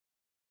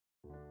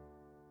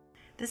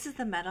This is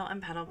the Metal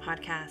and Pedal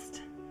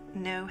podcast.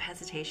 No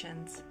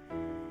hesitations.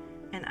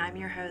 And I'm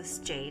your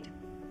host, Jade.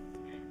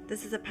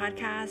 This is a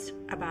podcast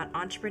about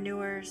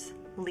entrepreneurs,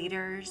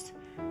 leaders,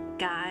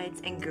 guides,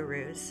 and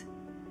gurus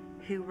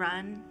who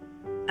run,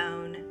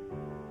 own,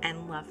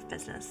 and love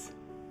business.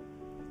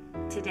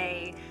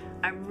 Today,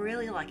 I'm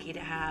really lucky to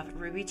have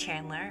Ruby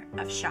Chandler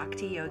of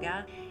Shakti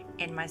Yoga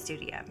in my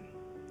studio.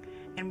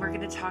 And we're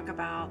going to talk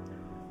about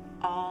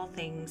all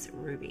things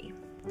Ruby.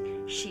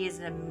 She is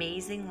an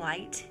amazing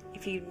light.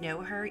 If you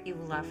know her, you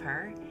love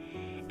her.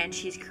 And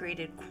she's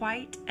created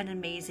quite an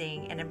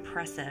amazing and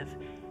impressive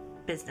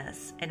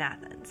business in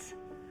Athens.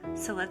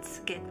 So let's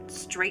get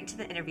straight to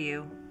the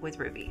interview with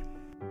Ruby.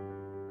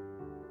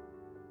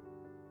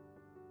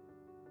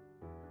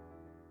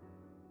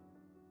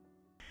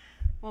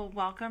 Well,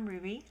 welcome,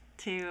 Ruby,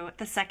 to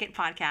the second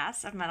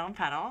podcast of Metal and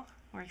Pedal.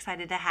 We're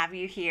excited to have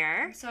you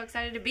here. I'm so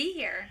excited to be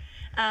here.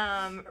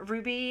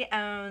 Ruby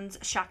owns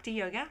Shakti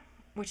Yoga,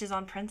 which is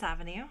on Prince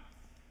Avenue,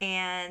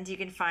 and you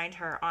can find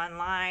her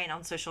online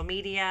on social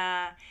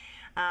media,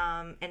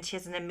 and she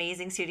has an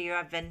amazing studio.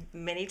 I've been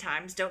many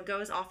times, don't go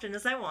as often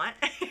as I want.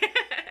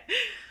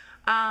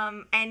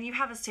 And you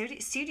have a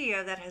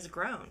studio that has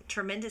grown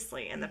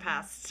tremendously in the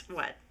past,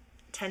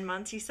 10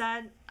 months, you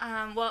said?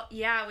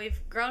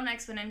 We've grown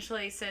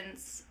exponentially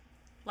since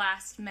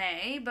last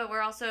May, but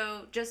we're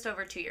also just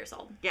over 2 years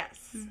old.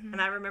 Yes. Mm-hmm.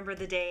 And I remember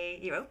the day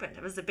you opened.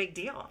 It was a big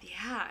deal.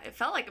 Yeah, it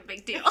felt like a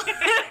big deal.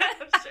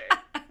 Sure.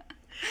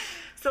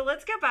 So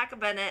let's go back a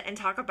minute and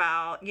talk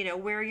about,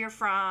 where you're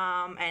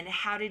from and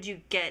how did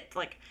you get,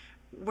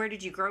 where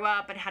did you grow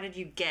up and how did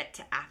you get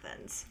to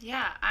Athens?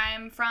 Yeah,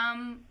 I'm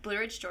from Blue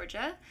Ridge,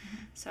 Georgia.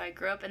 Mm-hmm. So I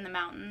grew up in the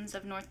mountains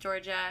of North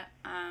Georgia.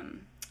 I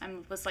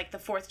was the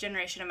fourth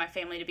generation of my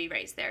family to be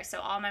raised there. So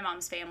all my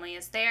mom's family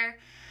is there.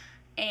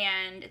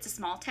 And it's a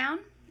small town.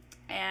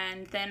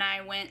 And then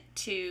I went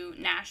to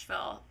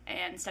Nashville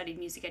and studied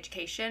music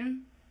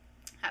education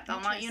at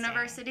Belmont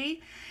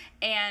University.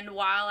 And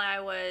while I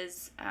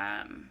was,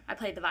 I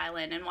played the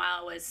violin, and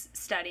while I was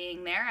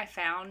studying there, I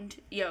found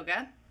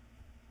yoga.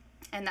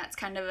 And that's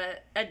kind of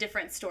a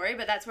different story,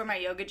 but that's where my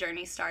yoga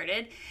journey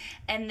started.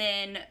 And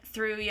then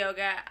through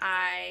yoga,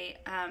 I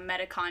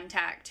met a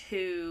contact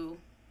who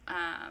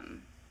I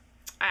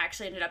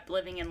actually ended up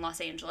living in Los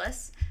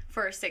Angeles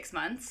for 6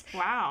 months.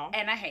 Wow.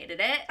 And I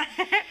hated it.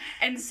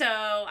 And so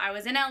I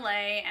was in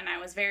LA and I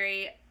was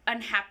very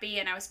unhappy,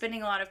 and I was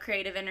spending a lot of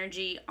creative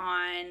energy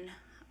on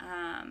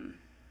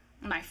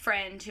my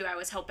friend who I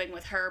was helping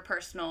with her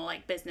personal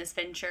business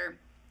venture.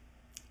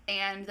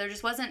 And there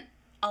just wasn't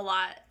a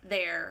lot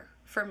there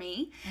for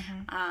me.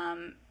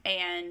 Mm-hmm.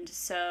 And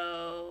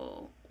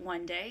so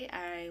one day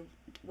I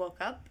woke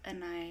up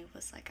and I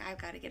was like, I've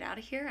got to get out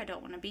of here. I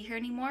don't want to be here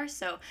anymore.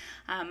 So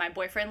my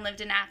boyfriend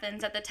lived in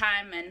Athens at the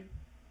time, and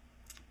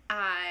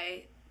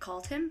I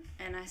called him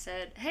and I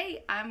said,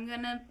 hey, I'm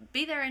going to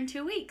be there in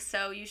 2 weeks,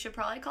 so you should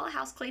probably call a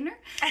house cleaner.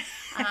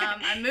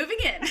 I'm moving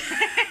in.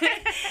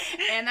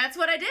 And that's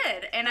what I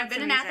did. And I've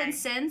been in Athens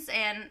since,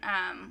 and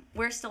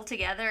we're still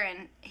together,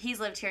 and he's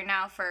lived here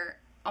now for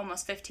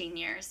almost 15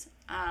 years.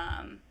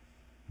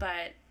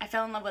 But I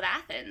fell in love with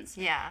Athens.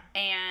 Yeah.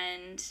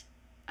 And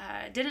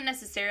didn't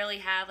necessarily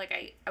have,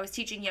 I was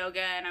teaching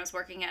yoga and I was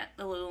working at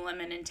the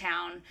Lululemon in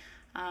town,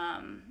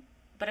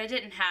 but I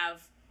didn't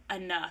have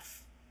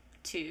enough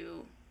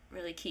to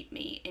really keep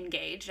me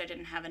engaged. I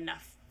didn't have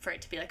enough for it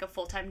to be a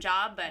full-time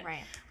job, but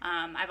right.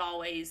 I've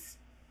always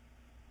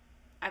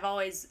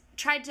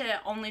tried to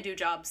only do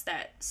jobs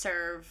that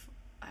serve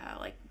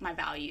my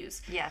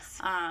values. Yes.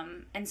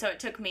 And so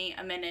it took me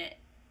a minute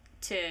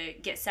to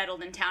get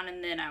settled in town,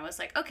 and then I was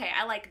like, okay,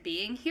 I like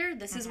being here.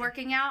 This is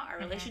working out. Our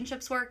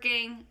relationship's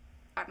working.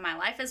 My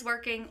life is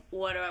working.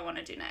 What do I want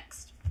to do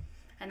next?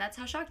 And that's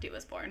how Shakti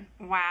was born.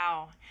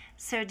 Wow.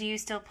 So do you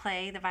still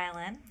play the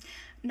violin?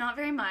 Not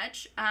very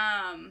much.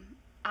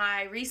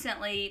 I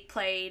recently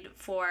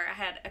I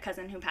had a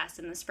cousin who passed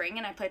in the spring,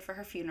 and I played for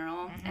her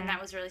funeral, and that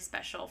was really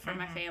special for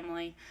my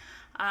family.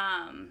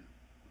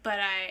 But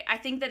I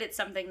think that it's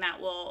something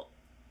that will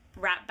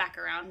wrap back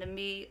around and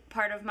be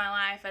part of my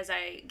life as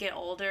I get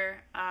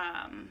older.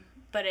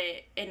 But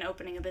in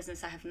opening a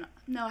business, I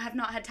have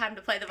not had time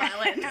to play the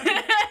violin.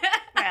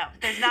 Well,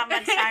 there's not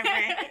much time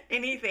for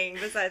anything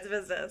besides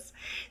business.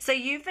 So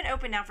you've been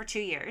open now for 2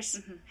 years.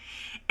 Mm-hmm.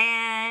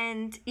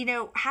 And,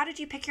 how did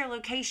you pick your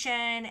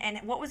location, and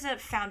what was the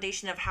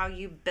foundation of how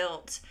you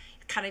built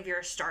kind of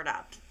your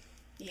startup?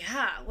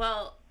 Yeah,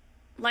 well,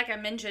 like I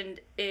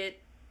mentioned,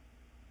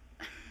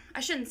 I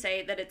shouldn't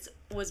say that it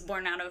was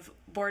born out of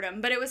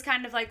boredom, but it was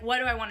kind of what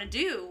do I want to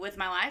do with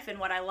my life? And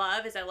what I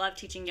love is I love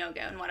teaching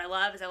yoga, and what I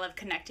love is I love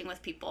connecting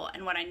with people.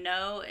 And what I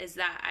know is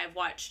that I've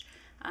watched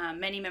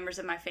many members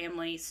of my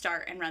family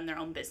start and run their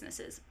own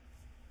businesses.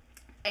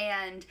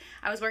 And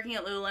I was working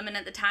at Lululemon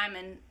at the time,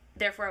 and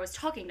therefore I was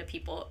talking to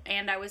people,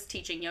 and I was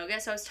teaching yoga.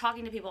 So I was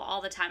talking to people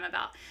all the time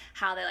about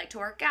how they like to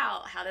work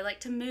out, how they like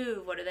to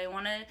move, what do they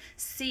want to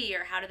see,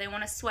 or how do they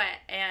want to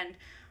sweat. And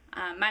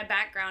my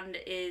background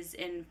is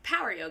in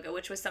power yoga,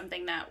 which was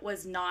something that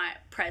was not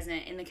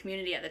present in the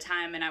community at the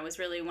time, and I was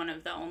really one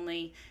of the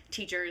only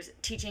teachers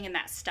teaching in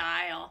that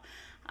style.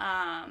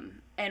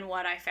 And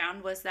what I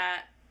found was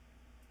that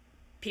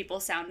people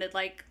sounded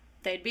like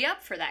they'd be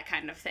up for that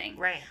kind of thing.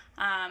 Right.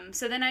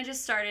 So then I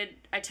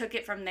took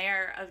it from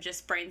there of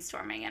just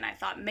brainstorming, and I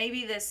thought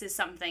maybe this is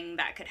something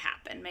that could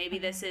happen. Maybe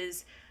this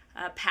is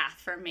a path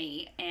for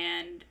me.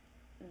 And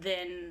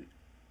then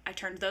I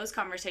turned those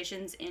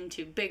conversations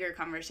into bigger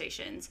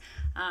conversations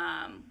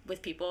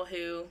with people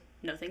who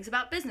know things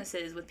about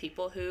businesses, with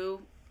people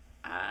who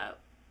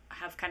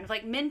have kind of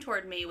like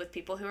mentored me, with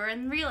people who are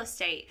in real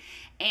estate.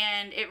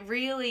 And it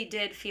really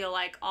did feel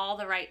like all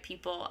the right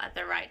people at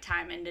the right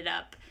time ended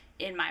up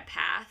in my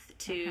path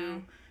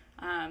to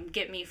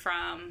get me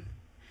from,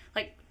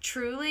 like,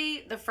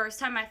 truly the first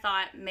time I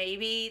thought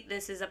maybe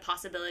this is a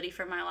possibility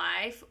for my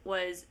life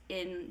was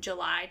in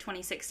July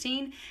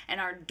 2016,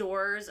 and our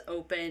doors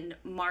opened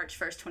March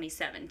 1st,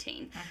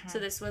 2017. So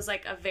this was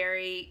like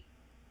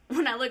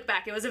when I look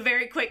back, it was a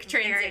very quick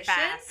transition. Very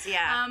fast,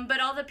 yeah. But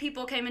all the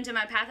people came into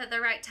my path at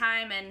the right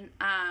time, and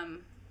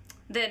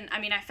then,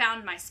 I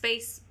found my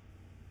space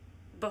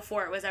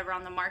before it was ever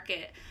on the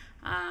market.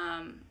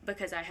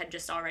 Because I had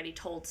just already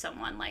told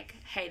someone, like,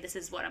 hey, this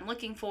is what I'm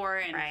looking for,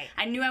 and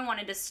I knew I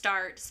wanted to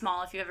start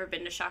small. If you've ever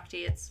been to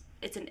Shakti,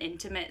 it's an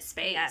intimate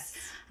space, yes.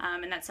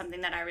 And that's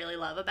something that I really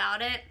love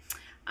about it.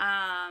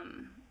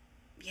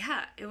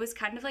 It was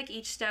kind of like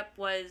each step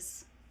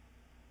was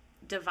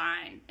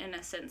divine in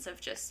a sense of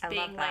just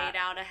being laid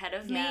out ahead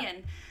of me,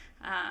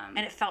 and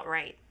it felt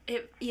right.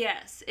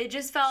 It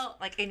just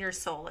felt like in your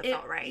soul. It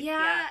felt right.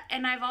 Yeah,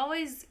 and I've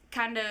always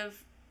kind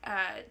of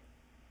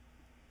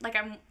like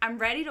I'm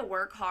ready to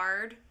work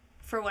hard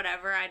for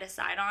whatever I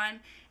decide on,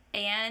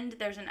 and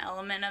there's an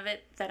element of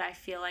it that I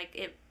feel like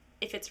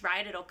if it's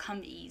right, it'll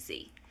come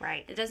easy.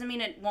 Right. It doesn't mean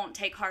it won't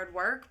take hard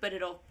work, but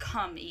it'll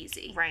come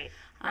easy. Right.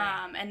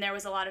 And there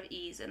was a lot of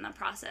ease in the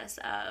process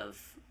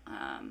of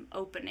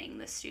opening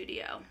the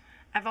studio.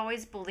 I've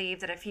always believed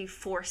that if you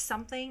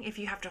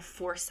have to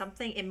force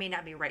something, it may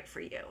not be right for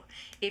you.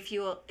 If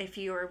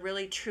you are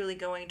really truly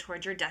going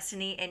towards your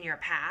destiny and your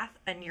path,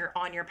 and you're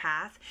on your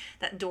path,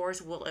 that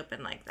doors will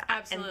open like that.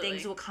 Absolutely. And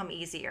things will come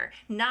easier.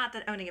 Not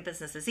that owning a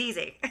business is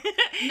easy.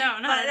 No,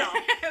 not at all.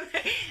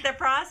 The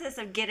process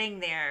of getting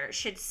there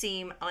should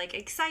seem like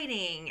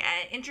exciting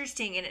and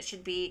interesting, and it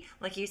should be,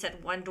 like you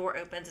said, one door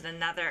opens and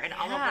another, and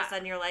all of a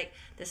sudden you're like,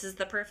 this is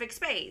the perfect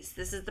space.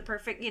 This is the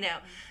perfect,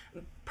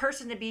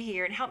 person to be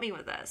here and help me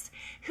with this.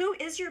 Who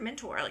is your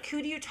mentor? Like,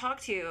 who do you talk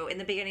to in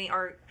the beginning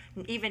or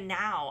even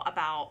now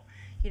about,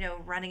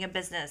 running a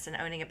business and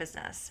owning a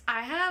business?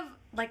 I have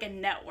like a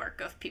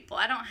network of people.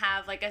 I don't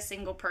have like a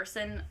single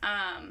person.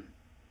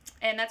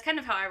 And that's kind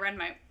of how I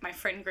run my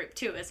friend group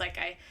too, is like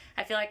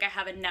I feel like I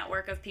have a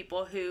network of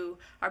people who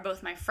are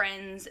both my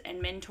friends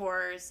and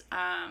mentors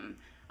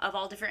of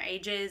all different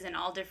ages and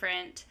all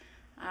different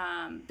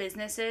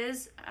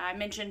businesses. I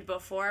mentioned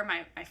before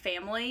my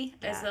family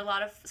is a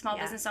lot of small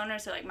business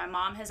owners. So like my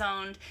mom has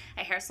owned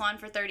a hair salon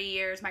for 30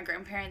 years. My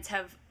grandparents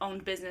have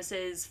owned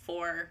businesses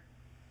for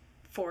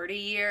 40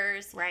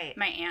 years. Right.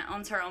 My aunt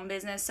owns her own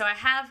business. So I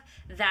have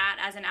that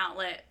as an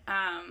outlet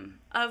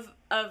of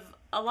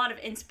a lot of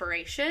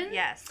inspiration.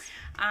 Yes.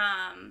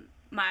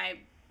 My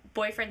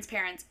boyfriend's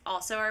parents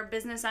also are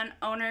business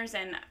owners,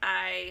 and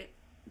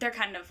they're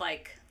kind of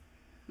like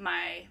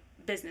my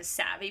business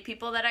savvy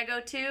people that I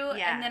go to.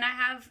 Yeah. And then I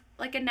have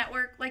like a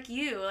network like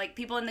you, like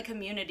people in the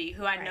community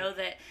who I know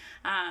that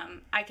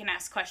I can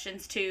ask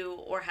questions to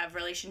or have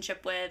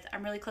relationship with.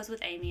 I'm really close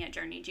with Amy at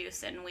Journey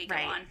Juice, and we go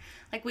on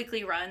like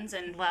weekly runs,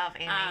 and love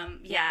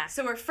Amy.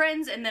 So we're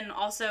friends, and then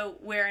also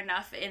we're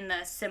enough in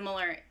the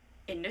similar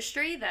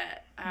industry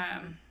that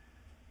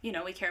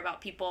we care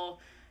about people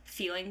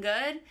feeling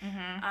good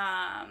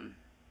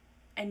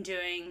and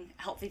doing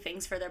healthy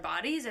things for their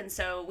bodies, and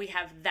so we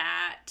have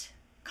that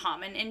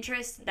common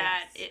interest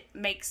that it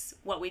makes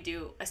what we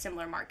do a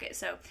similar market.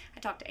 So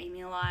I talk to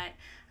Amy a lot.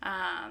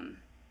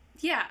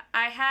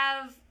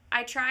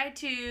 I try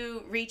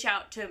to reach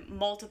out to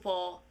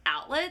multiple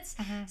outlets,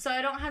 so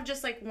I don't have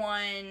just like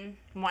one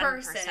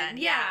person.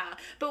 Yeah.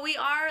 But we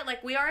are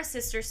a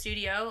sister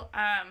studio.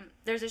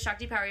 There's a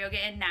Shakti Power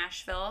Yoga in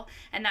Nashville,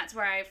 and that's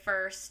where I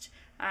first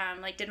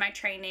did my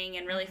training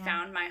and really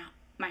found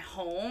my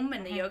home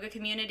in the yoga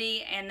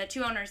community. And the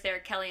two owners there,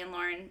 Kelly and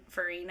Lauren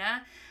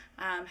Farina,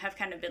 have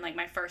kind of been like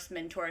my first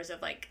mentors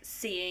of like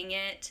seeing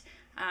it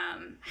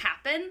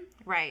happen.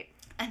 Right.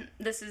 And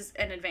this is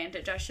an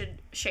advantage I should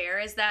share,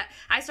 is that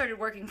I started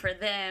working for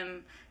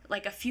them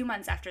like a few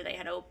months after they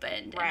had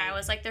opened. Right. And I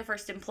was like their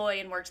first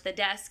employee and worked the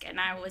desk, and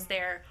I was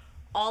there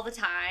all the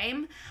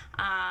time.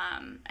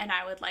 And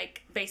I would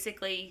like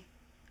basically,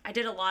 I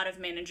did a lot of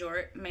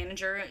manager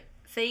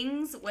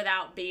things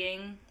without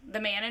being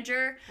the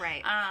manager.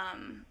 Right.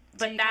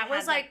 But that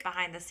was like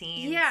behind the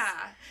scenes. Yeah.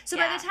 So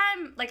by the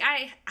time, like,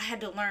 I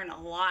had to learn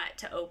a lot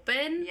to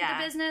open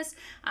the business,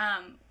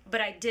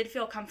 but I did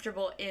feel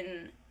comfortable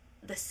in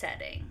the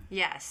setting.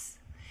 Yes.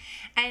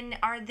 And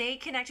are they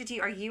connected to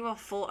you? Are you a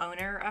full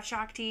owner of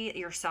Shakti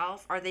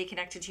yourself? Are they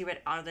connected to you?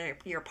 Are they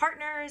your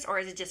partners, or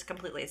is it just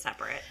completely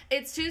separate?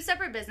 It's two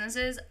separate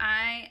businesses.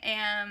 I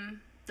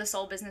am the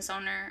sole business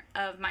owner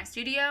of my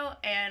studio,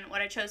 and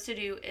what I chose to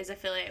do is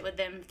affiliate with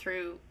them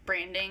through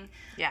branding.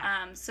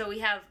 Yeah. So we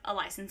have a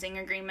licensing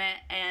agreement,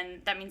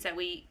 and that means that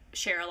we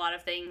share a lot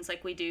of things.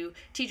 Like, we do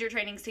teacher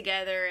trainings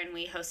together, and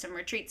we host some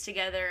retreats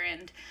together,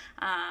 and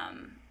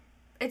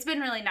it's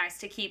been really nice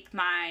to keep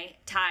my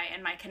tie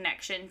and my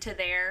connection to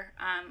there.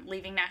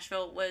 Leaving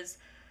Nashville was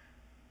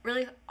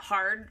really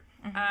hard,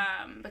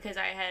 because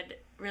I had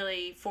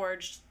really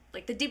forged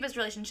like the deepest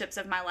relationships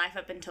of my life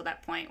up until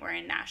that point were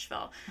in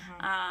Nashville.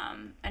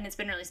 And it's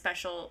been really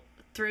special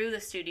through the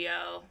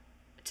studio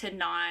to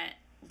not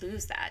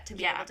lose that, to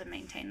be able to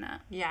maintain that.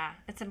 Yeah,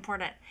 it's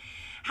important.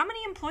 How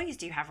many employees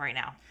do you have right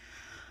now?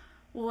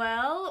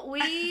 Well,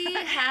 we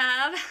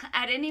have,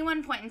 at any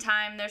one point in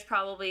time, there's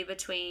probably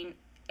between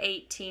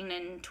 18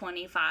 and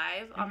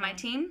 25 on my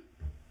team.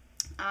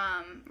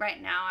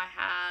 Right now I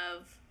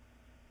have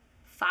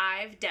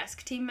 5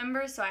 desk team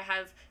members, so I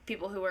have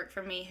people who work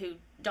for me who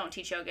don't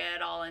teach yoga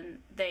at all, and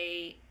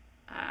they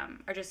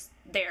are just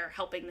there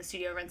helping the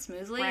studio run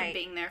smoothly and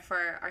being there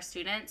for our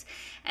students.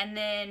 And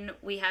then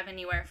we have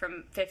anywhere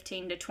from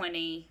 15 to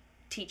 20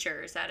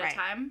 teachers at a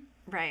time.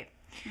 Right.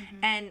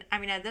 And I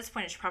mean, at this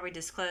point, I should probably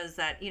disclose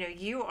that,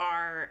 you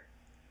are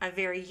a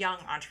very young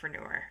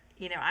entrepreneur.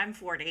 I'm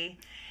 40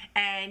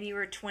 and you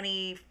were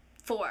 24.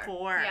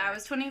 Yeah, I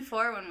was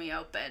 24 when we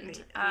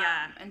opened.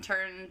 And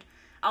turned...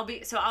 I'll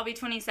be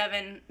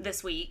 27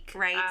 this week.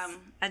 Right.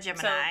 A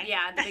Gemini. So,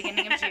 at the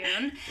beginning of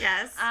June.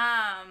 Yes.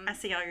 I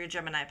see all your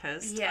Gemini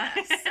posts. Yes.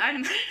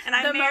 I'm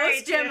the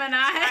most Gemini.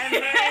 I'm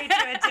married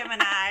to a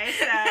Gemini,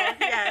 so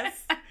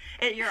yes.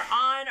 You're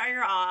on or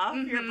you're off.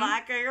 You're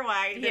black or you're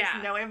white.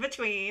 There's no in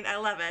between. I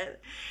love it.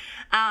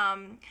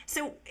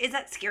 So is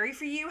that scary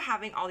for you,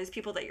 having all these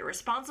people that you're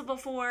responsible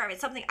for? I mean,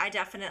 it's something I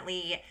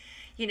definitely...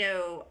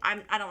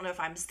 I don't know if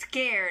I'm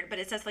scared, but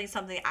it's definitely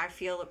something I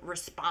feel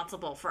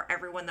responsible for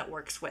everyone that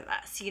works with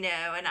us, and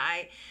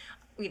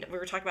we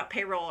were talking about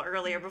payroll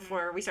earlier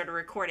before we started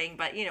recording,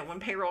 but when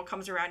payroll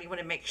comes around, you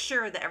want to make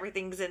sure that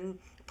everything's in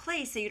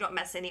place so you don't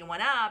mess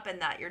anyone up, and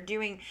that you're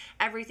doing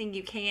everything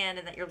you can,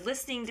 and that you're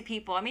listening to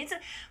people. I mean, it's a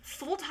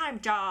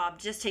full-time job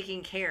just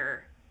taking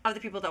care of the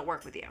people that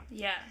work with you.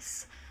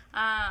 Yes.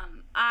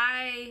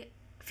 I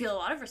feel a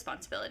lot of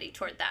responsibility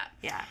toward that.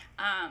 Yeah.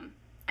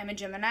 I'm a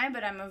Gemini,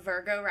 but I'm a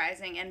Virgo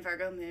rising and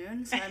Virgo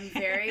moon, so I'm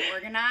very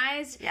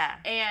organized. Yeah.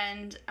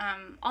 And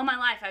all my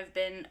life I've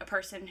been a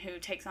person who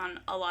takes on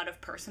a lot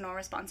of personal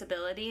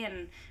responsibility,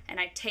 and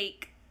I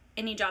take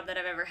any job that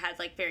I've ever had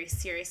very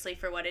seriously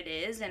for what it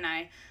is, and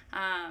I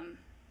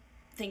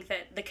think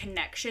that the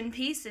connection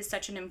piece is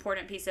such an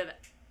important piece of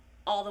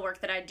all the work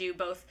that I do,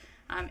 both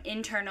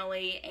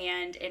internally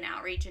and in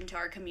outreach into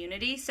our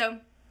community. So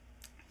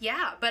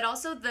yeah, but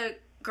also the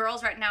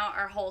girls right now,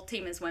 our whole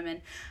team is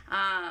women.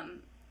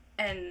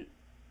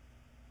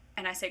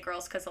 And I say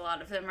girls because a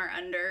lot of them are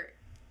under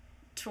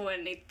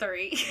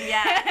 23.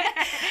 Yeah.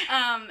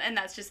 And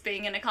that's just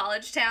being in a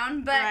college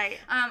town. But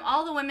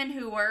all the women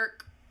who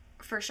work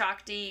for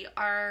Shakti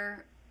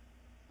are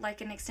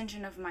like an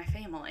extension of my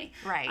family.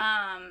 Right.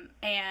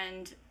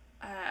 And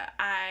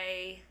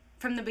I,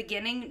 from the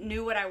beginning,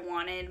 knew what I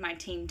wanted my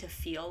team to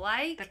feel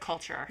like. The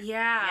culture.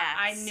 Yeah.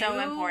 I knew so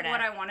important.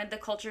 what I wanted the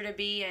culture to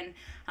be. And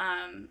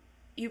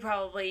you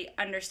probably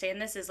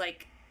understand this, is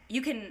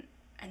you can...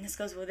 And this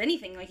goes with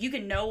anything. You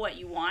can know what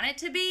you want it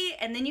to be,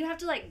 and then you have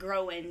to,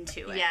 grow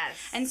into it. Yes.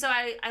 And so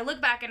I look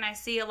back and I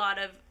see a lot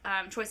of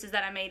choices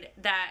that I made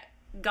that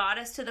got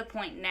us to the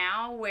point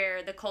now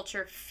where the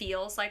culture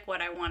feels like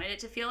what I wanted it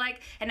to feel like.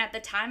 And at the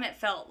time, it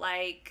felt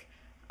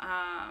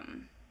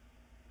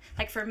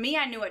for me,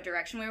 I knew what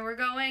direction we were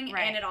going,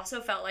 and it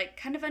also felt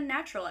kind of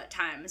unnatural at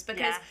times,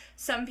 because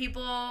some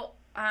people,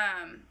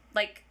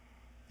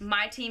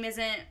 my team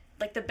isn't,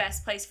 the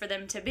best place for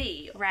them to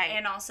be. Right.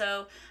 And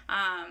also,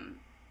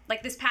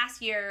 this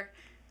past year,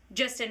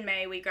 just in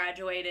May, we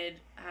graduated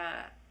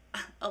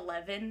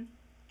 11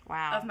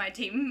 of my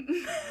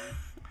team.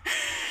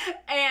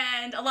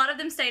 And a lot of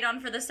them stayed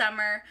on for the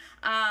summer.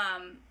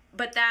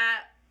 But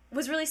that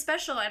was really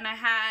special. And I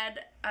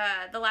had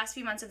the last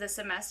few months of the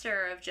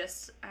semester of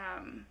just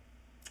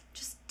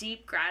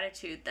deep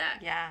gratitude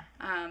that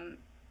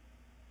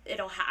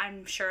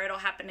I'm sure it'll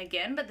happen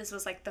again. But this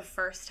was the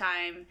first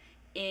time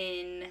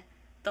in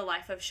the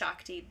life of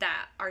Shakti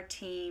that our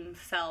team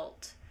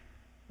felt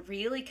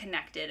really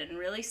connected and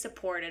really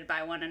supported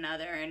by one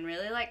another, and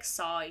really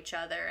saw each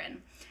other,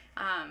 and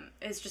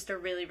it's just a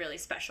really, really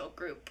special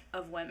group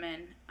of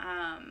women.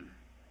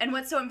 And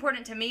what's so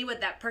important to me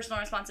with that personal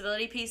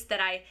responsibility piece that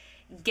I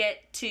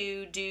get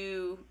to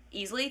do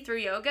easily through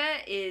yoga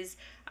is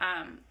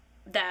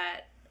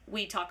that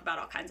we talk about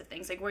all kinds of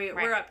things.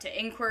 We're up to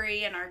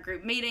inquiry in our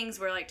group meetings.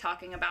 We're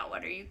talking about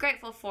what are you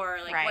grateful for,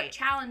 what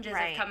challenges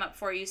have come up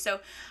for you. So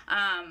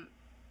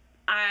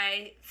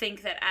I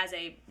think that as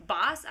a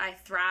boss, I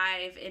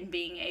thrive in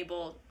being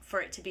able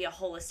for it to be a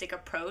holistic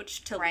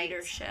approach to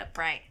leadership.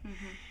 Right.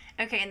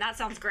 Okay, and that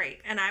sounds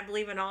great, and I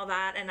believe in all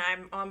that, and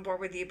I'm on board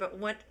with you, but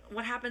what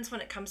happens when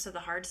it comes to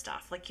the hard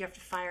stuff? Like, you have to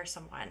fire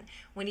someone,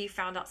 when you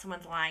found out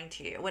someone's lying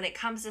to you, when it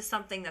comes to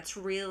something that's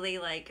really,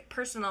 like,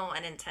 personal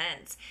and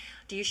intense,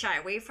 do you shy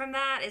away from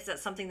that? Is that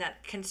something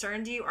that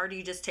concerns you, or do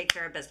you just take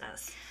care of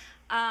business?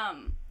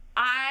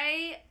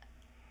 I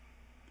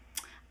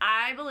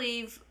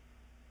believe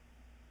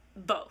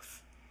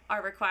both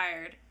are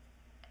required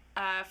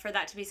for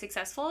that to be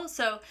successful.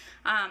 So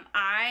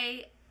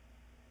I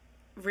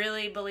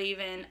really believe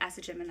in, as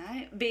a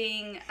Gemini,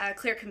 being a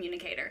clear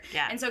communicator.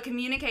 Yeah. And so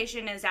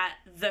communication is at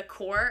the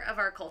core of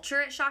our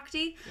culture at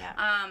Shakti.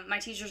 Yeah. My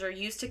teachers are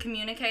used to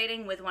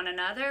communicating with one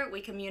another. We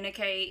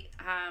communicate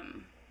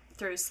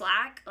through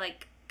Slack,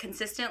 like,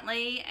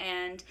 consistently,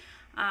 and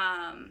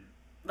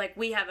like,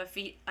 we have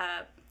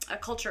a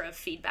culture of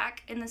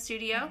feedback in the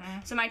studio.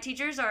 So my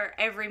teachers are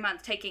every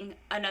month taking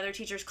another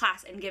teacher's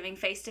class and giving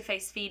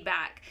face-to-face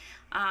feedback.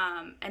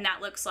 And that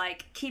looks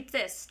like, keep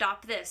this,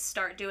 stop this,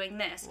 start doing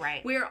this.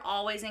 Right. We're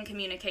always in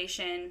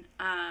communication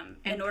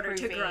in order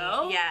to Improving.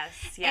 grow.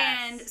 Yes.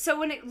 And so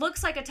when it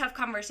looks like a tough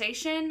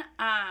conversation,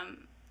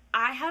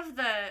 I have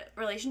the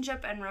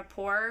relationship and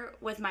rapport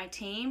with my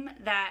team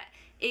that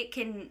it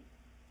can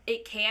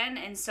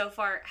and so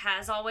far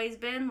has always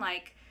been,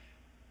 like,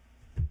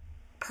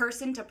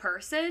 person to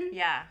person.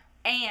 Yeah.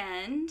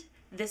 And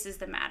this is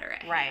the matter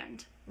at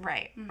hand.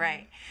 Right.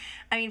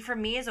 I mean, for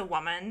me as a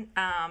woman,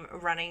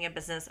 running a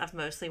business of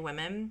mostly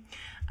women,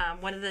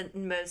 one of the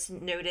most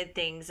noted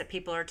things that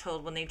people are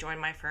told when they join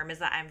my firm is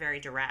that I'm very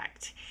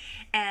direct.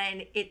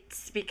 And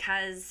it's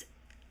because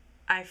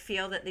I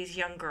feel that these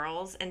young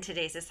girls in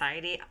today's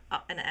society,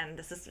 and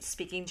this is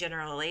speaking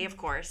generally, of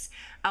course,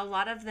 a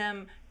lot of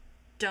them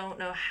don't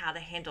know how to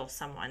handle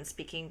someone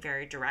speaking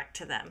very direct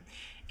to them.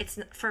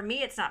 For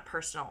me, it's not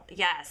personal.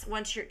 Yes,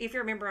 if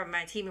you're a member of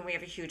my team and we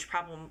have a huge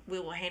problem, we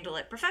will handle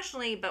it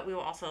professionally, but we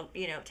will also,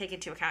 take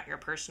into account your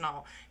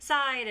personal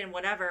side and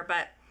whatever.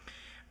 But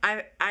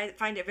I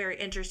find it very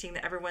interesting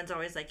that everyone's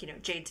always like,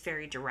 Jade's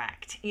very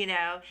direct,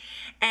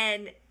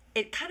 and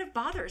it kind of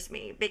bothers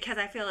me because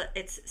I feel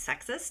it's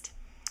sexist.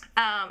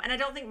 And I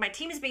don't think my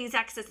team is being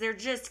sexist. They're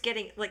just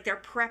getting, like, they're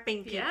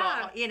prepping people,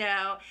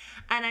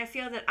 and I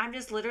feel that I'm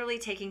just literally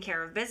taking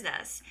care of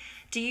business.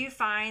 Do you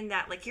find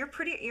that, like, you're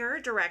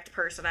a direct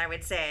person, I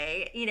would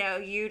say,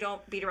 you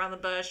don't beat around the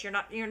bush. You're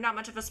not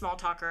much of a small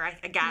talker,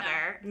 I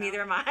gather. No.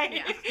 Neither am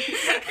I.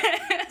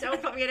 Yeah.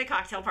 Don't put me at a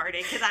cocktail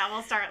party because I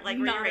will start, like,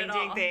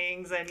 rearranging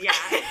things and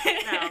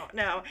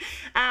no.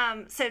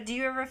 So do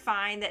you ever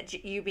find that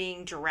you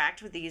being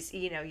direct with these,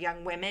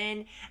 young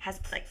women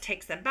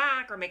takes them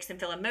back or makes them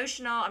feel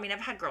emotional? I mean, I've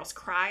had girls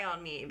cry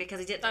on me because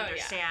they didn't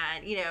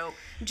understand,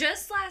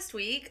 Just last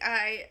week,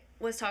 I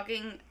was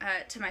talking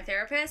to my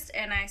therapist,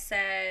 and I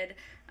said,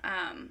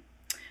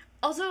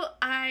 also,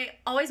 I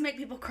always make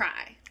people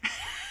cry.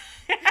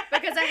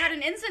 Because I had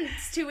an instance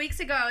 2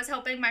 weeks ago. I was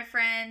helping my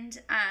friend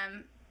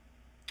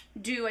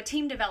do a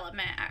team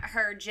development at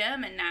her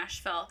gym in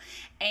Nashville,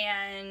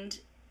 and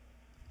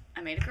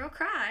I made a girl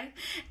cry.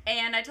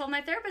 And I told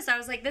my therapist, I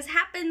was like, this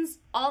happens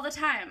all the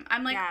time.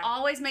 I'm, like,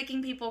 always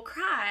making people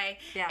cry,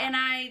 and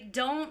I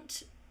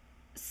don't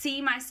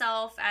see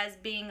myself as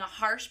being a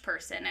harsh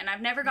person, and I've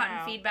never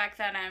gotten feedback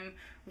that I'm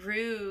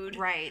rude.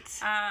 Right.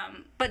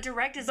 But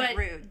direct isn't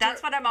rude.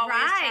 That's what I'm always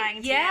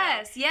trying to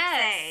say.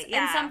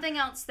 Yeah. And something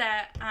else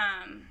that,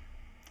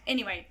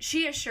 anyway,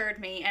 she assured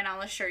me, and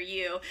I'll assure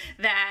you,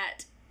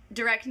 that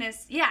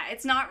directness,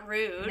 it's not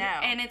rude. No.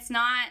 And it's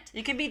not...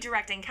 You can be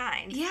direct and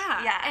kind.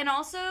 Yeah. And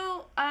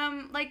also,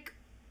 like,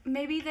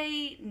 maybe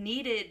they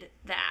needed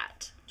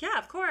that. Yeah,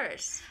 of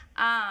course.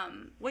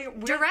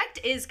 Direct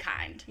is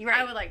kind. Right.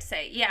 I would like to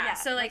say. Yeah.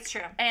 So, like, that's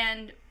true.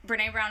 And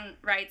Brene Brown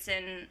writes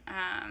in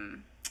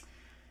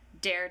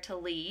Dare to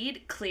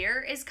Lead,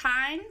 clear is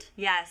kind.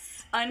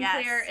 Yes.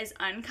 Unclear is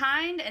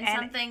unkind. And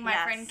something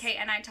my friend Kate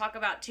and I talk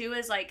about too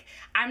is, like,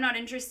 I'm not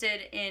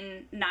interested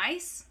in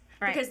nice.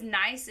 Right. Because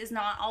nice is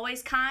not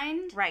always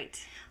kind. Right.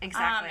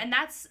 Exactly. And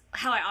that's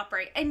how I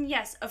operate. And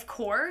yes, of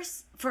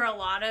course, for a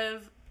lot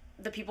of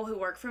the people who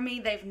work for me,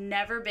 they've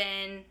never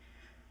been...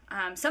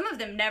 some of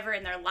them never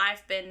in their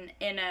life been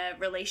in a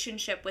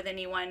relationship with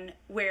anyone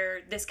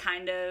where this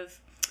kind of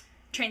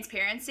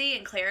transparency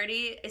and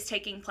clarity is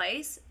taking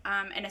place,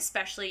 and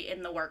especially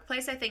in the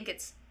workplace. I think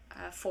it's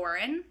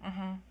foreign.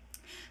 Mm-hmm.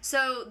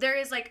 So there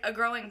is, like, a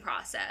growing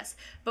process.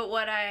 But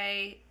what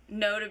I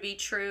know to be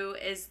true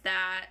is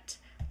that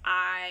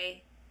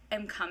I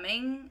am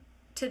coming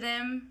to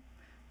them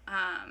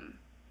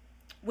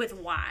with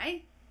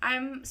why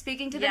I'm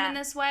speaking to them in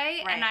this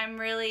way, and I'm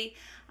really...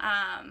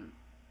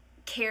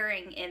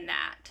 caring in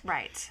that.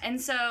 Right.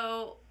 And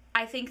so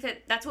I think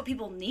that that's what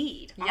people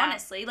need,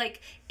 honestly.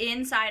 Like,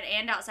 inside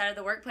and outside of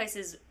the workplace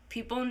is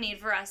people need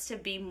for us to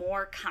be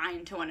more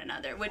kind to one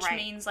another, which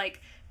means,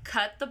 like,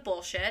 cut the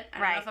bullshit. I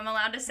don't Right. know if I'm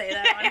allowed to say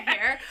that on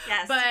here.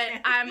 Yes.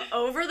 But I'm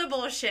over the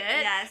bullshit.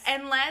 Yes.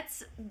 And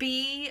let's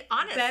be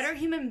Honest. better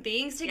human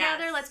beings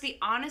together. Yes. Let's be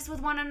honest with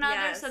one another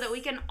Yes. so that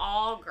we can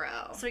all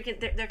grow. So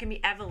there can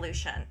be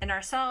evolution in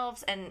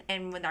ourselves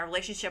and with our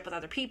relationship with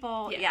other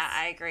people. Yes. Yeah,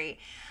 I agree.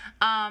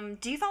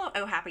 Do you follow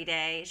Oh Happy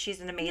Day? She's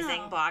an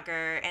amazing No.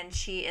 blogger, and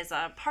she is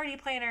a party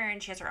planner,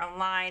 and she has her own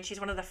line. She's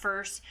one of the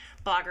first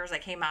bloggers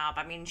that came up.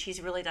 I mean, she's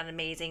really done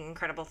amazing,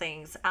 incredible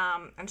things.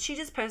 And she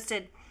just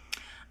posted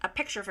a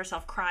picture of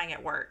herself crying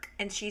at work,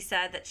 and she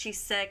said that she's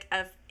sick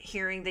of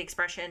hearing the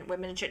expression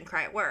women shouldn't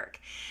cry at work.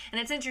 And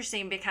it's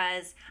interesting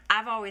because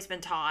I've always been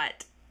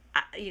taught,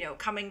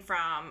 coming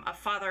from a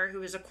father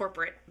who is a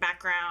corporate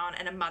background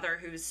and a mother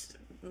who's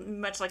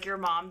much like your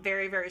mom,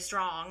 very, very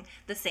strong,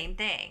 the same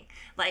thing.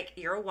 Like,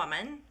 you're a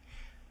woman,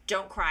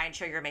 don't cry and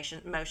show your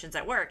emotions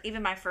at work.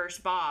 Even my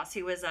first boss,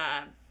 who was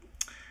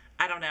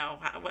I don't know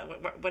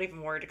what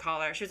even word to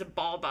call her. She was a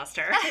ball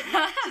buster.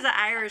 She's an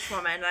Irish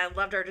woman, and I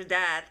loved her to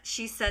death.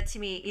 She said to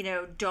me,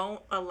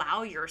 don't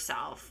allow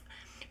yourself.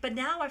 But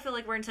now I feel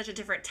like we're in such a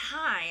different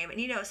time.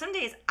 And, some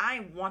days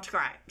I want to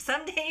cry.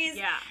 Some days,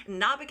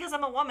 not because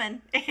I'm a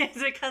woman.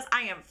 It's because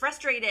I am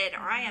frustrated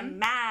or I am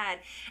mad.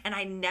 And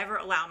I never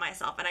allow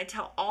myself. And I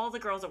tell all the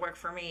girls that work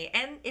for me,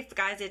 and if the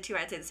guys did too,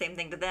 I'd say the same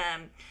thing to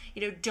them.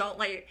 Don't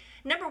let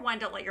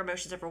your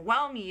emotions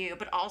overwhelm you.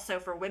 But also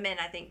for women,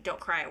 I think, don't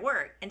cry at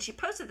work. And she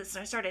posted this,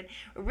 and it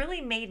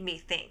really made me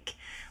think.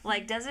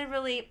 Like,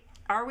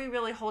 are we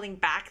really holding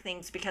back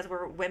things because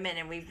we're women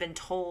and we've been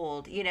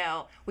told,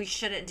 we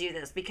shouldn't do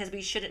this because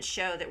we shouldn't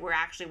show that we're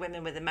actually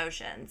women with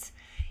emotions?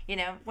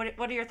 What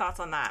are your thoughts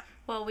on that?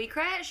 Well, we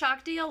cry at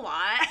Shakti a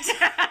lot.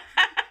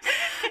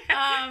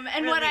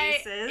 And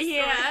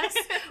Releases.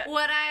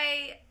 what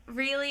I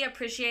really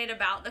appreciate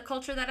about the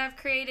culture that I've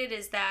created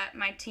is that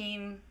my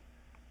team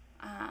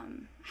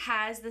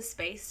has the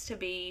space to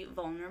be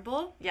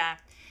vulnerable. Yeah.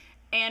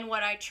 And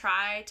what I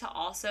try to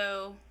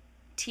also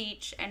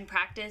teach and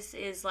practice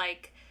is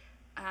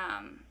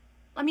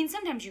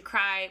sometimes you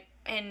cry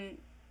and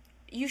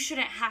you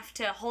shouldn't have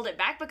to hold it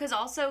back, because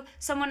also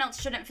someone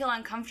else shouldn't feel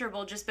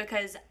uncomfortable just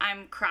because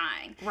I'm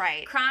crying.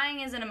 Right.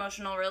 Crying is an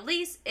emotional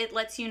release. It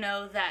lets you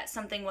know that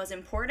something was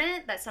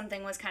important, that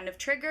something was kind of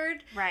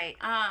triggered. Right.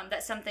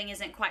 That something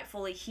isn't quite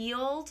fully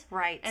healed.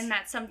 Right. And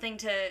that's something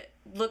to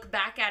look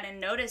back at and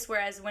notice,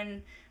 whereas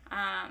when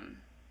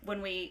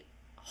we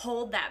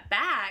hold that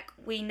back,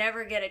 we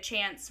never get a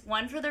chance,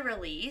 one, for the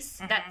release.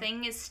 That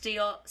thing is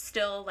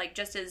still like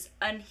just as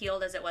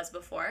unhealed as it was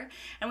before,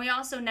 and we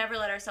also never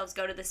let ourselves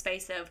go to the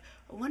space of,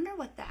 I wonder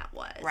what that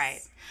was.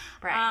 Right.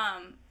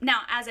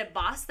 Now, as a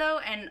boss though,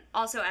 and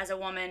also as a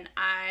woman,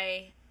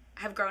 I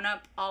have grown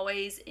up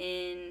always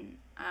in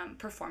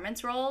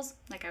performance roles.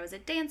 Like, I was a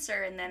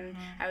dancer, and then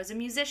I was a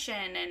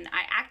musician, and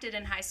I acted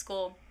in high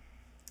school,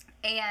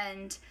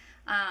 and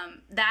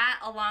that,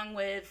 along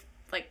with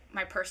like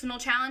my personal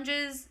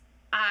challenges,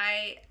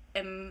 I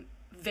am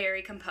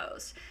very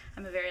composed.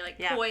 I'm a very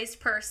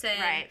poised person.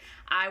 Right.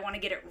 I want to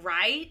get it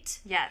right.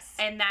 Yes.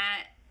 And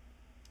that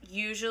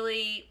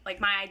usually,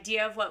 my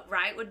idea of what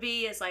right would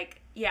be is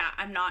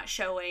I'm not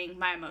showing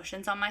my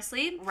emotions on my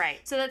sleeve. Right.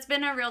 So that's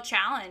been a real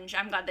challenge.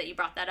 I'm glad that you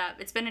brought that up.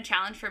 It's been a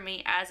challenge for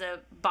me as a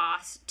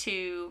boss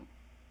to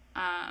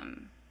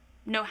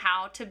know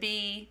how to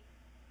be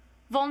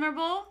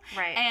vulnerable,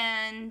 right,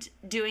 and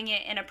doing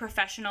it in a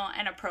professional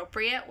and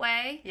appropriate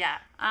way. Yeah.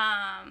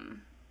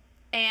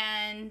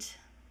 And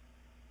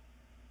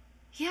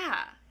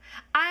yeah,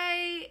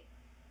 I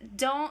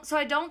don't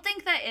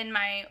think that in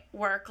my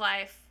work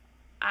life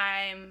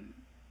I'm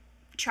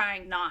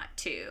trying not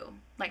to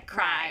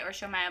cry or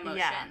show my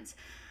emotions.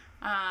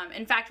 Yeah.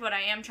 In fact, what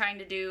I am trying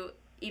to do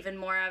even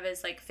more of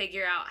is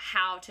figure out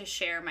how to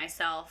share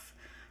myself.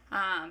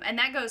 And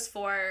that goes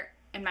for,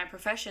 in my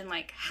profession,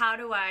 how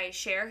do I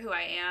share who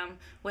I am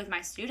with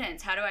my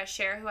students? How do I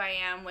share who I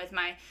am with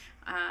my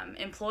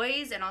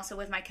employees and also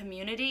with my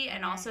community,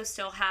 and also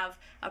still have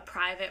a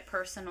private,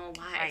 personal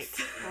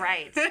life?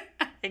 Right.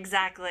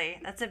 Exactly.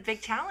 That's a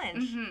big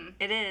challenge.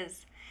 It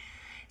is.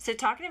 So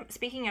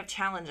speaking of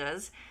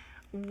challenges,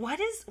 what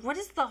is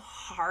the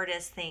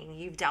hardest thing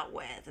you've dealt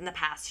with in the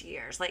past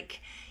years?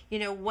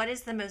 What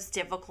is the most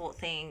difficult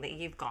thing that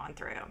you've gone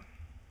through?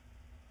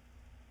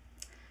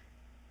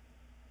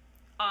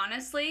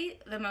 Honestly,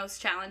 the most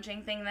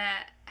challenging thing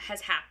that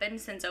has happened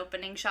since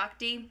opening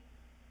Shakti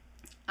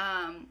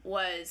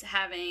was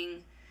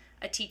having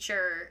a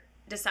teacher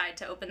decide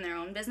to open their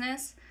own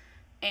business,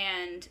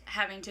 and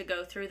having to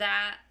go through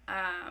that,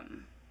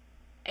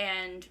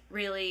 and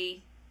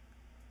really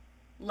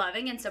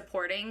loving and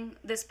supporting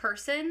this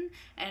person,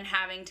 and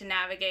having to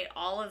navigate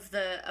all of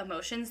the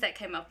emotions that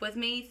came up with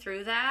me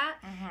through that,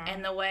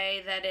 and the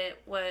way that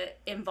it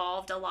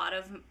involved a lot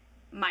of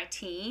my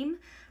team.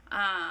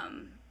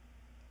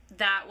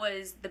 That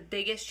was the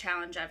biggest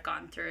challenge I've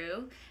gone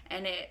through,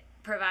 and it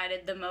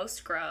provided the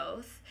most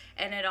growth,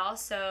 and it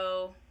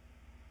also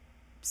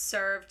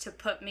served to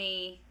put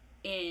me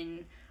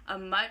in a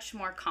much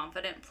more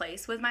confident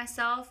place with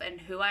myself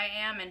and who I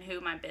am and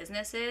who my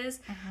business is.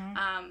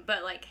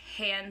 But like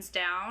hands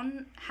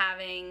down,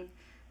 having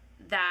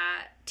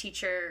that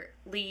teacher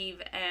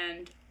leave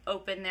and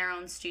open their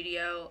own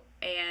studio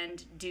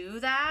and do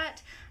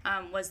that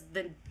was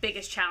the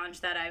biggest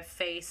challenge that I've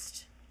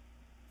faced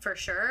for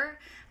sure.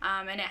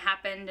 And it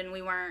happened and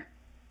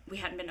we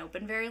hadn't been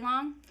open very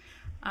long.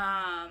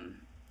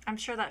 I'm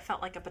sure that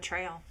felt like a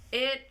betrayal.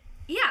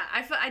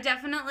 I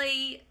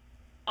definitely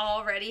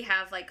already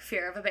have like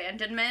fear of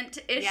abandonment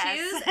issues.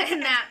 Yes.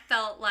 And that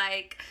felt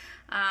like,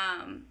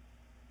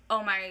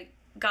 oh my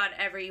God,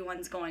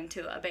 everyone's going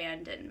to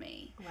abandon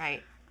me.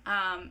 Right.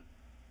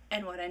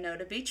 And what I know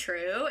to be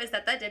true is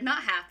that did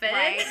not happen.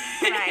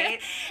 Right.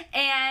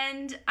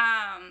 And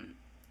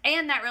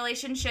that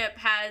relationship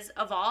has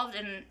evolved,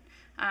 and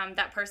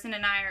that person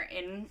and I are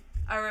in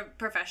a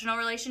professional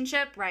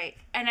relationship. Right.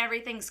 And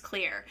everything's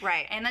clear.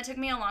 Right. And that took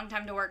me a long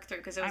time to work through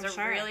because it was I'm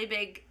sure. really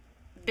big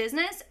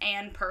business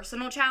and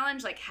personal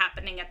challenge, like,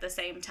 happening at the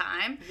same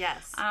time.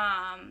 Yes.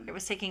 It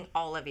was taking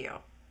all of you.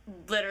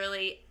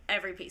 Literally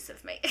every piece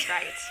of me.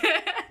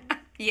 Right.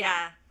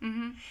 Yeah.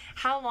 Mm-hmm.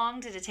 How long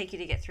did it take you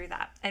to get through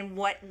that? And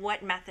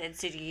what methods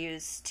did you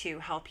use to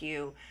help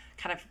you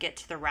kind of get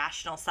to the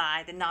rational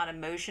side, the not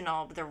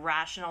emotional, but the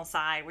rational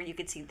side where you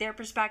could see their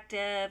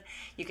perspective,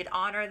 you could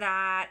honor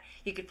that,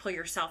 you could pull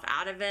yourself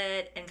out of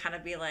it and kind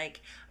of be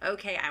like,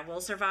 okay, I will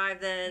survive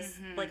this.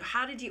 Mm-hmm. Like,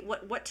 how did you,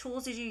 what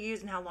tools did you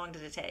use and how long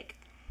did it take?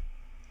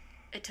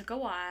 It took a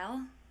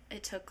while.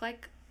 It took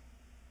like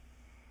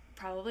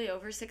probably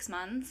over 6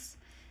 months,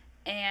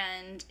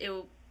 and it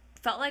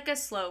felt like a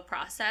slow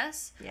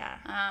process. Yeah.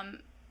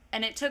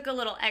 And it took a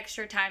little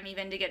extra time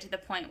even to get to the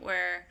point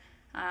where,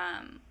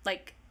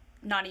 like,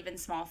 not even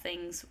small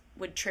things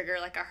would trigger,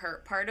 like, a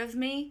hurt part of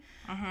me.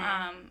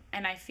 Mm-hmm.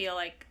 And I feel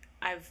like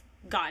I've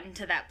gotten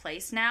to that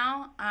place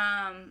now.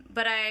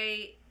 But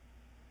I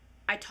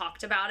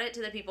talked about it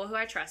to the people who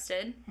I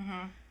trusted.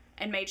 Mm-hmm.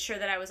 And made sure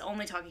that I was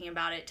only talking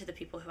about it to the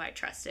people who I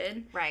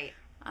trusted. Right.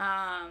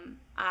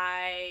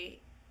 I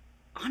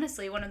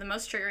honestly, one of the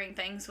most triggering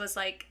things was,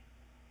 like,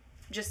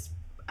 just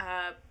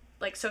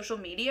like social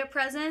media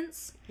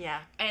presence. Yeah.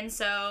 And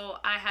so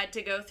I had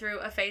to go through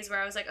a phase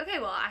where I was like, okay,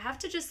 well, I have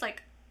to just,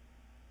 like,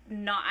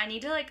 I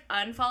need to, like,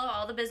 unfollow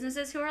all the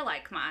businesses who are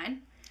like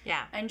mine.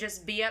 Yeah. And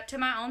just be up to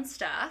my own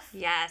stuff.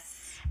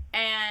 Yes.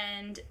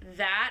 And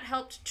that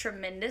helped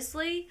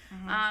tremendously.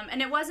 Mm-hmm.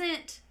 And it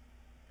wasn't,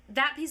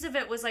 that piece of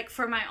it was, like,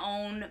 for my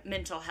own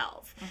mental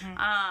health.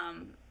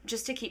 Mm-hmm.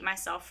 Just to keep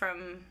myself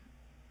from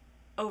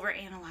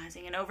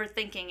overanalyzing and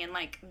overthinking and,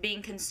 like,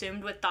 being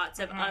consumed with thoughts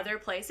of other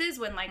places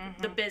when, like,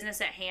 the business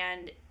at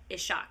hand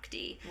is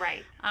Shakti.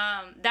 Right.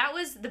 That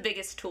was the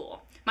biggest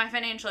tool. My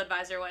financial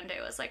advisor one day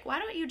was like, why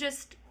don't you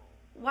just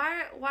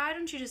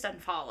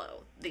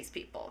unfollow these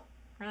people?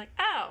 We're like,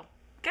 oh,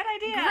 good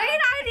idea. Great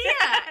idea.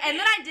 And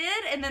then I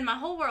did, and then my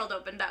whole world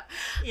opened up.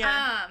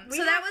 Yeah.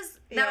 So that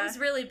was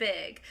really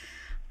big.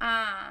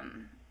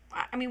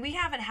 I mean, we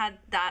haven't had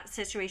that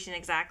situation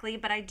exactly,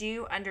 but I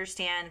do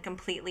understand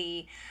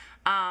completely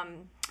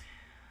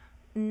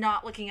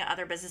not looking at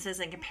other businesses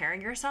and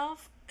comparing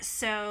yourself.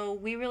 So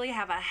we really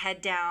have a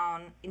head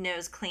down,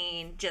 nose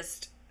clean,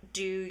 just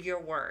do your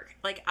work.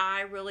 Like,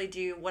 I really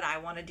do what I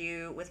want to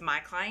do with my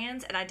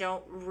clients, and I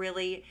don't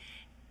really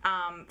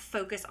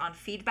focus on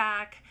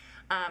feedback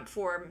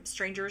for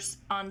strangers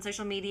on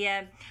social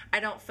media. I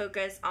don't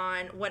focus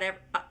on what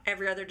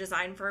every other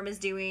design firm is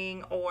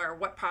doing or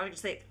what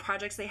projects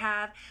they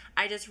have.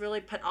 I just really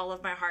put all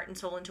of my heart and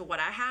soul into what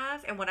I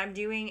have and what I'm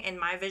doing and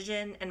my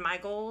vision and my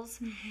goals.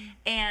 Mm-hmm.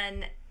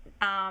 And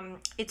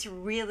it's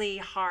really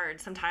hard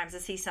sometimes to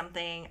see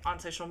something on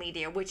social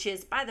media, which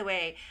is, by the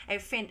way,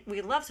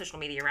 we love social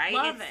media, right?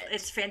 Love it.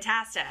 It's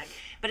fantastic.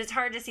 But it's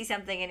hard to see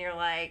something and you're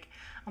like,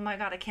 oh my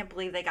God, I can't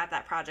believe they got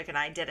that project and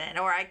I didn't.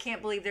 Or I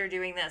can't believe they're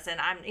doing this and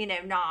I'm,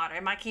 not.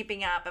 Am I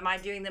keeping up? Am I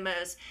doing the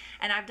most?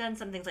 And I've done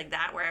some things like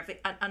that where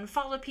I've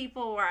unfollowed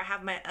people, or I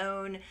have my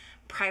own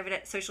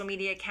private social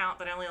media account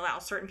that I only allow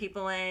certain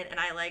people in, and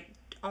I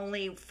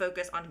only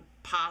focus on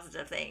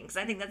positive things.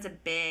 I think that's a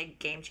big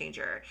game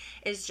changer,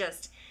 is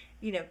just,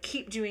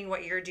 keep doing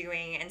what you're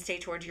doing and stay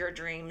towards your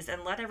dreams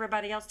and let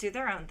everybody else do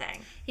their own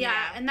thing.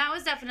 Yeah, and that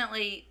was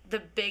definitely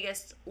the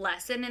biggest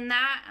lesson in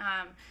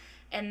that.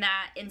 And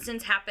that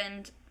instance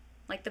happened,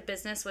 like, the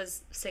business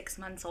was 6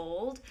 months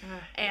old,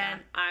 and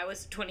I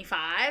was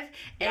 25,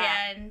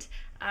 and,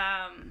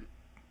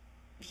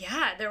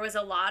 there was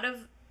a lot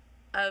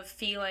of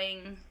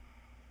feeling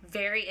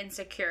very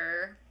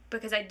insecure,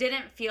 because I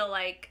didn't feel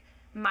like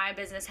my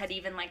business had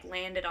even, like,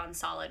 landed on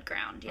solid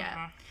ground yet.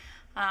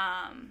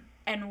 Mm-hmm.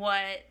 And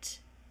what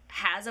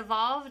has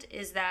evolved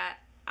is that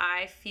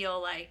I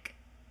feel, like,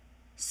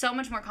 so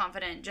much more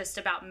confident just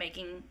about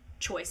making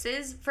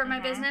choices for my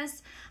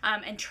business,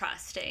 and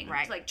trusting,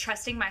 like,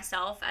 trusting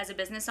myself as a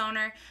business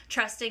owner,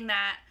 trusting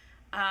that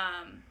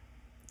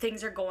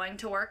things are going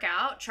to work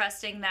out,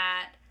 trusting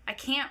that I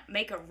can't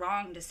make a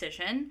wrong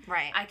decision.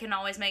 Right. I can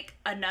always make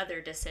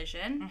another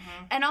decision.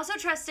 Mm-hmm. And also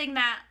trusting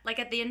that, like,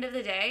 at the end of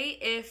the day,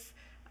 if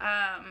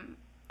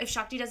if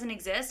Shakti doesn't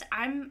exist,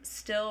 I'm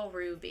still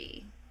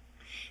Ruby.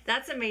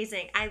 That's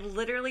amazing. I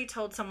literally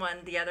told someone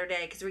the other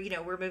day, because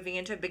we're moving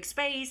into a big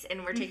space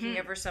and we're taking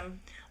over some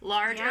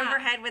large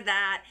overhead with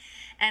that.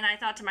 And I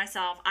thought to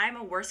myself, I'm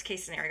a worst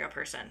case scenario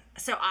person.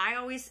 So I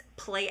always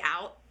play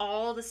out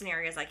all the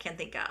scenarios I can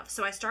think of.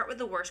 So I start with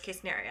the worst case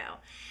scenario.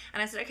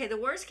 And I said, okay, the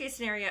worst case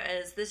scenario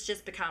is this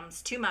just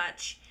becomes too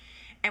much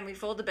and we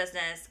fold the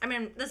business. I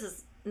mean, this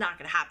is not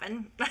going to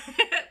happen.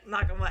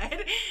 Knock on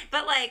wood.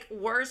 But like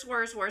worst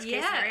case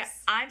scenario,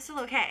 I'm still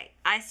okay.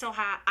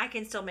 I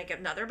can still make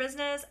another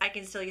business. I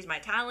can still use my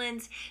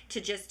talents to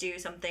just do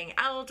something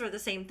else or the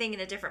same thing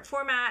in a different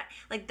format.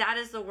 Like that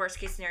is the worst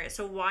case scenario.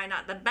 So why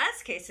not the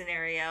best case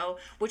scenario,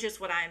 which is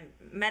what I'm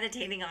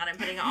meditating on and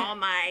putting all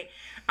my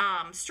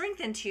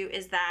strength into,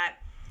 is that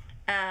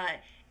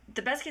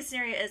the best case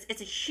scenario is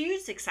it's a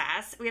huge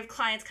success. We have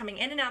clients coming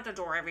in and out the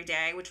door every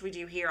day, which we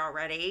do here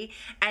already,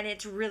 and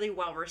it's really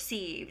well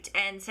received.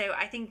 And so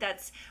I think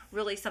that's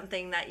really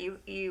something that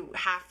you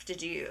have to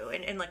do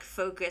and like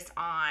focus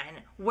on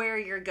where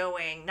you're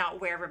going, not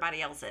where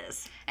everybody else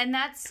is. And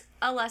that's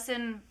a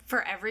lesson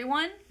for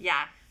everyone.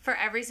 Yeah. For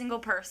every single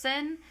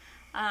person,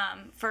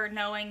 for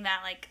knowing that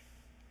like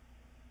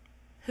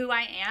who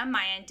I am,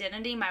 my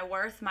identity, my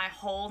worth, my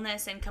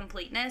wholeness and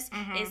completeness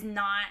is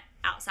not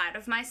outside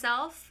of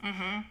myself.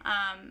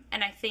 And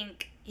I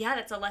think,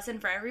 that's a lesson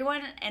for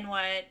everyone. And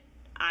what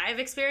I've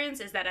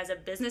experienced is that as a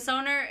business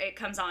owner, it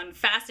comes on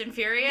fast and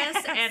furious,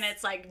 and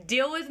it's like,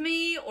 deal with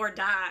me or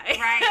die.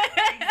 Right,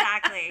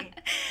 exactly.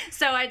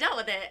 So I dealt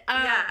with it.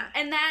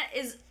 And that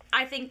is,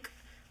 I think,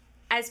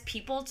 as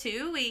people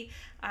too, we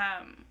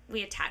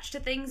attach to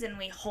things and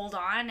we hold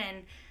on,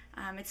 and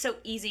it's so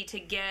easy to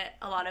get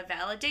a lot of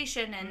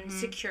validation and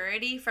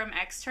security from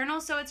external.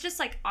 So it's just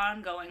like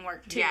ongoing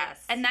work too.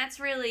 Yes. And that's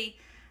really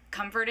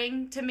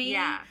comforting to me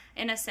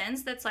in a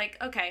sense. That's like,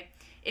 okay,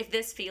 if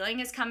this feeling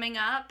is coming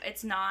up,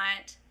 it's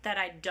not that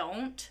I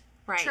don't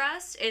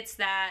trust. It's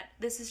that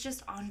this is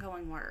just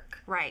ongoing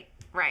work. Right.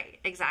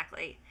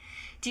 Exactly.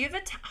 Do you have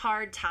a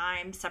hard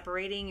time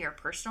separating your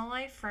personal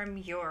life from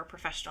your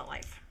professional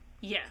life?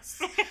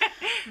 Yes.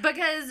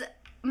 Because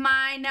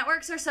my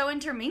networks are so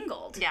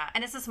intermingled. Yeah,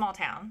 and it's a small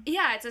town.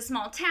 Yeah, it's a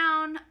small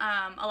town.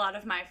 A lot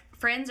of my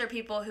friends are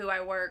people who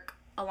I work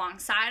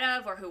alongside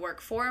of or who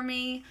work for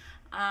me.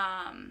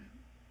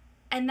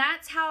 And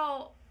that's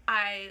how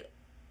I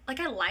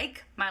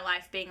like my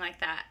life being like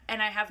that.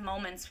 And I have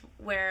moments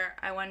where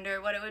I wonder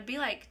what it would be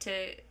like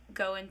to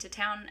go into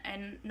town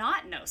and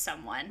not know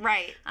someone.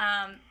 Right.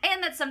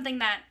 And that's something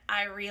that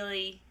I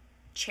really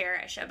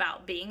cherish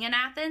about being in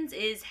Athens,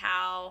 is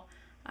how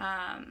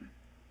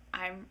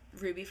I'm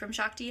Ruby from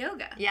Shakti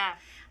Yoga. Yeah.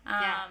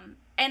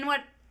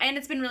 And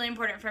it's been really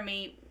important for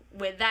me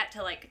with that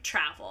to like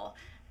travel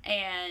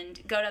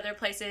and go to other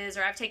places,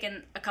 or I've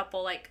taken a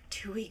couple like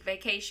 2-week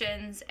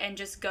vacations and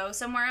just go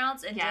somewhere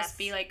else and just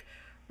be like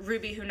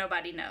Ruby who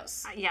nobody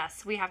knows.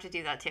 Yes, we have to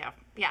do that too.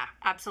 Yeah,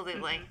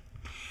 absolutely.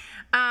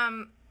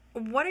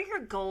 What are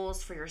your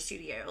goals for your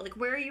studio? Like,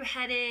 where are you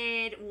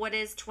headed? What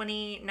does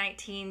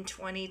 2019,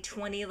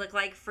 2020 look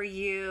like for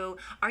you?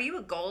 Are you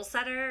a goal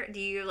setter? Do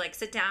you, like,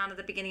 sit down at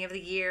the beginning of the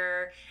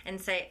year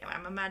and say,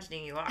 I'm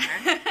imagining you are,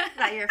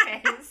 not your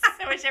face.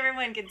 I wish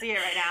everyone could see it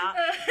right now.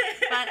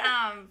 But,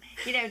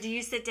 do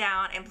you sit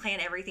down and plan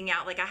everything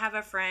out? Like, I have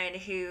a friend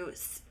who,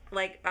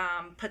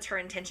 puts her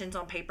intentions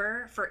on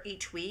paper for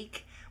each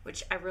week,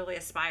 which I really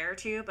aspire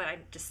to, but I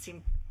just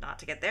seem not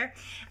to get there.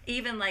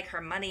 Even like her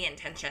money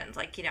intentions,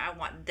 like, I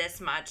want this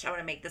much, I want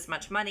to make this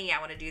much money, I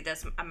want to do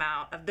this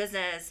amount of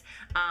business,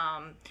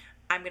 I'm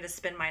going to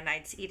spend my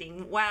nights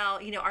eating well.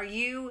 Are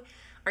you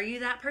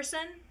that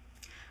person?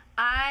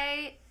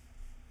 I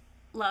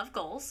love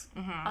goals.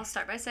 I'll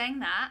start by saying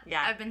that.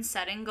 Yeah. I've been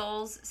setting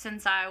goals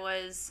since I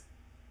was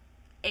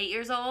 8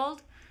 years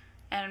old,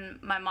 and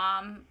my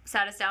mom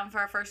sat us down for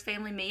our first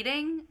family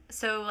meeting.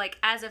 So like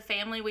as a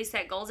family, we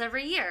set goals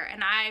every year,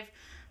 and I've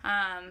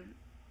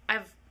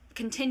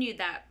continued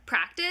that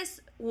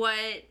practice.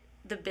 What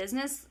the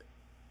business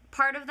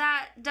part of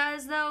that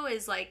does, though,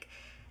 is like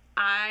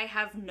I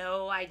have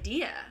no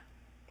idea.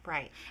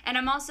 Right. And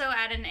I'm also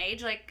at an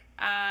age like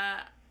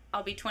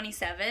I'll be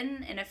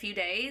 27 in a few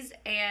days,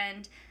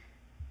 and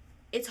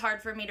it's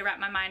hard for me to wrap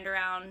my mind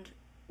around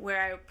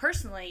where I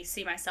personally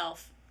see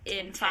myself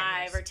in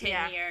 5 or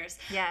 10 years.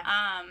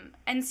 Yeah.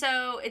 And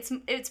so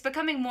it's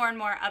becoming more and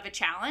more of a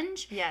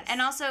challenge. Yes.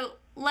 And also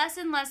less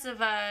and less of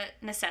a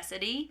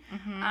necessity.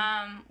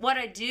 What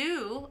I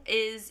do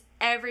is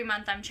every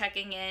month I'm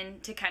checking in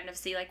to kind of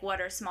see like what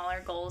are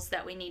smaller goals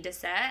that we need to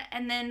set.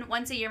 And then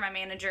once a year, my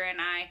manager and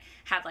I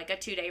have like a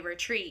 2-day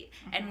retreat,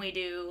 and we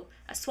do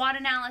a SWOT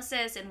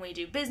analysis, and we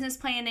do business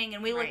planning,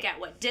 and we look at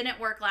what didn't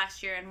work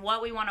last year and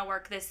what we want to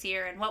work this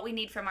year and what we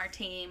need from our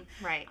team.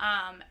 Right.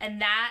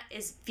 And that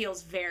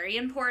feels very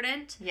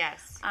important.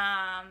 Yes.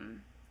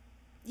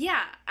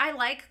 Yeah, I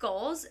like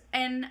goals,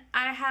 and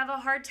I have a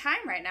hard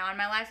time right now in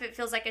my life. It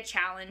feels like a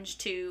challenge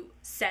to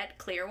set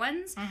clear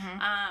ones.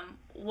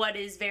 What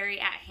is very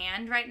at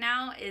hand right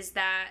now is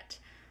that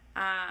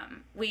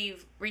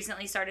we've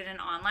recently started an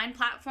online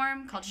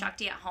platform called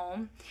Shakti at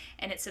Home,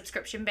 and it's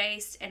subscription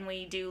based, and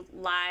we do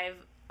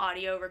live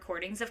audio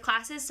recordings of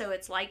classes, so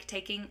it's like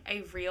taking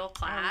a real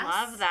class.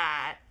 I love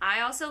that.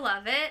 I also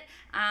love it,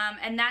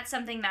 and that's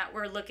something that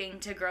we're looking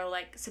to grow,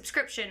 like,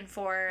 subscription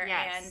for,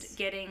 and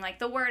getting, like,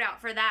 the word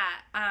out for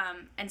that,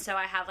 and so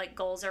I have, like,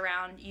 goals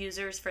around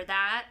users for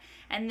that,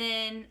 and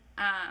then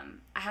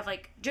I have,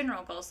 like,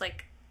 general goals,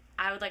 like,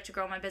 I would like to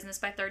grow my business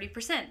by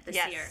 30% this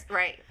year.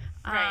 Right.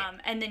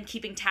 And then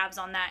keeping tabs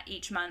on that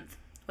each month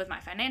with my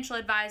financial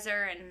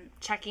advisor and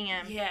checking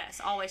in.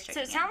 Yes, always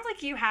checking in. So it sounds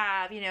like you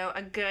have,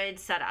 a good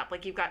setup.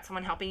 Like, you've got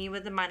someone helping you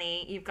with the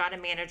money. You've got a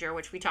manager,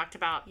 which we talked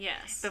about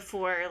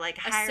before. Like,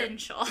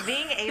 essential.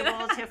 Being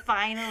able to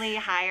finally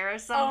hire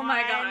someone oh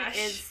my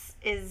gosh.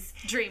 is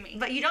dreamy.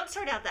 But you don't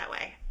start out that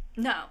way.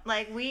 No.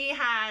 Like, we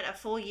had a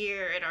full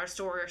year in our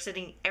store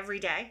sitting every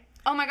day.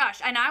 Oh my gosh.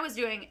 And I was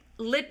doing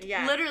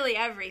literally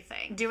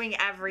everything. Doing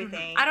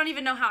everything. I don't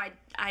even know how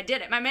I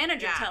did it. My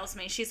manager tells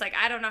me, she's like,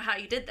 I don't know how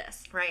you did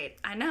this. Right.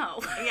 I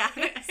know. Yeah.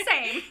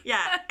 Same.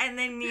 Yeah. And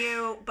then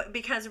but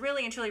because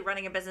really and truly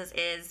running a business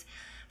is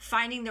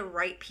finding the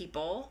right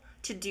people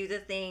to do the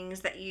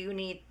things that you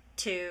need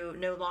to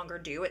no longer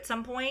do at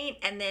some point.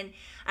 And then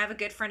I have a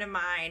good friend of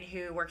mine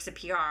who works at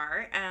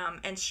PR,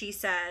 and she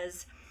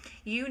says,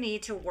 you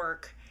need to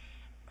work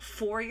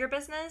for your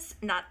business,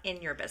 not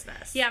in your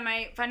business. Yeah,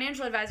 my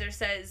financial advisor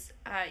says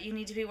you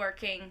need to be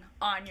working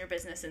on your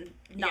business and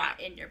not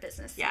in your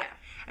business. Yeah.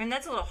 I mean,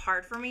 that's a little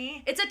hard for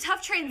me. It's a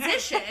tough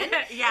transition.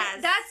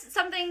 Yes. That's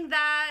something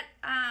that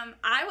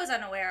I was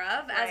unaware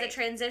of as a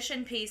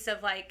transition piece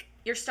of, like,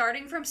 you're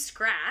starting from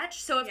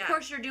scratch. So, of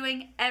course, you're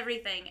doing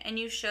everything, and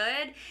you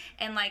should.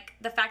 And, like,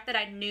 the fact that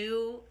I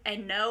knew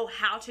and know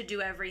how to do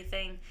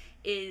everything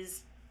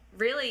is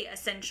really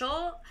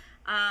essential.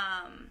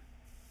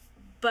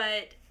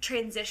 But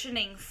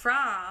transitioning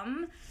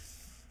from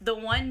the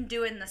one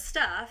doing the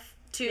stuff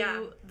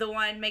to the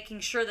one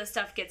making sure the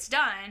stuff gets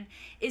done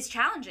is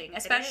challenging.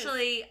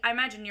 Especially, I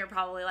imagine you're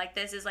probably like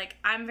this, is like,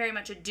 I'm very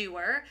much a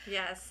doer.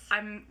 Yes.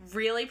 I'm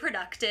really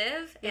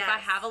productive. If I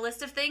have a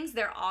list of things,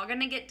 they're all going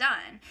to get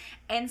done.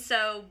 And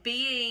so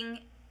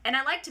and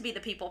I like to be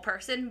the people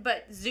person,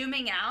 but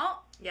zooming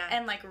out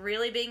and, like,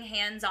 really being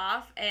hands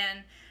off, and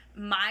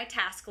my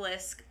task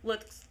list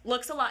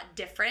looks a lot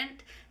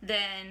different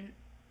than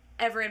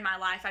ever in my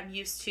life I'm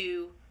used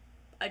to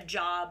a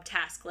job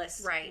task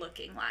list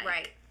looking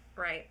like.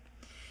 Right.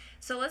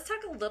 So let's talk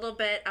a little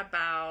bit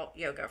about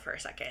yoga for a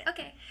second.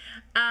 Okay.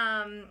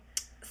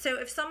 So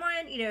if someone,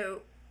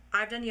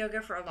 I've done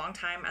yoga for a long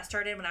time. I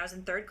started when I was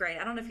in 3rd grade.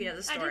 I don't know if you know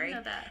the story. I didn't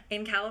know that.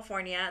 In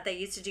California, they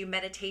used to do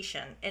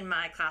meditation in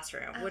my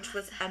classroom, which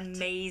was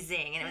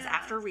amazing. And it was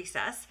after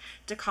recess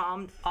to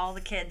calm all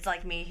the kids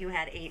like me who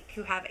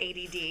have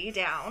ADD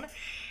down.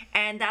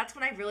 And that's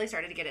when I really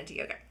started to get into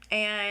yoga.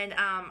 And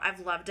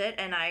I've loved it,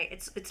 and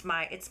it's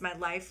my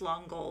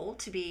lifelong goal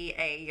to be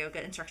a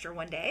yoga instructor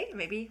one day,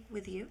 maybe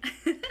with you,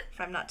 if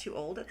I'm not too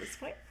old at this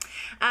point.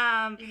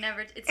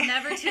 It's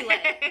never too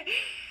late.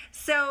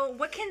 So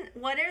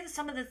what are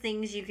some of the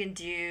things you can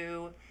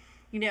do,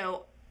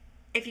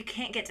 if you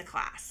can't get to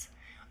class?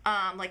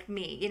 Like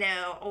me,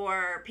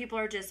 or people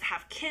are just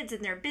have kids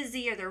and they're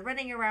busy or they're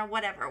running around,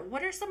 whatever.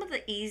 What are some of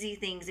the easy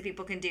things that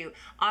people can do?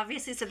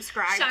 Obviously,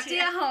 subscribe Shakti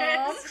to at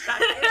Home.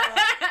 Shakti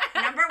at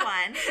Home. Number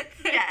 1.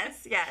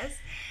 Yes.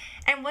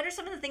 And what are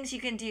some of the things you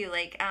can do?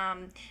 Like,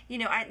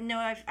 I know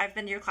I've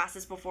been to your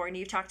classes before, and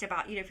you've talked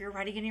about, if you're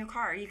riding in your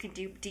car, you can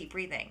do deep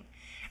breathing,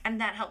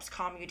 and that helps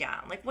calm you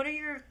down. Like, what are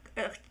your,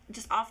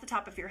 just off the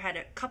top of your head,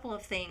 a couple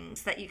of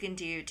things that you can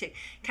do to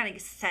kind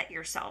of set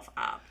yourself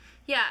up?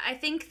 Yeah, I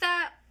think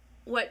that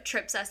what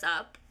trips us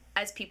up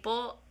as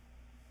people,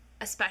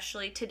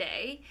 especially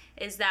today,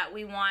 is that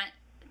we want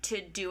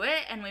to do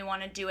it, and we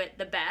want to do it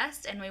the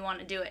best, and we want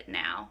to do it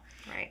now.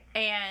 Right.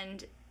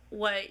 And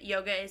what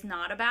yoga is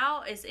not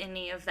about is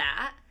any of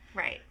that.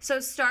 Right. So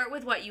start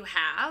with what you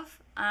have,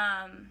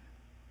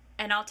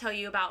 and I'll tell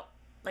you about,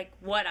 like,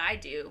 what I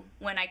do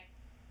when I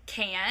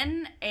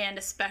can, and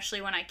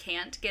especially when I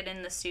can't get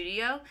in the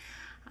studio.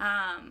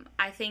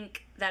 I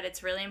think that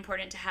it's really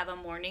important to have a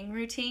morning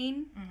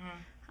routine.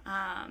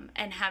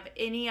 And have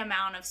any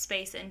amount of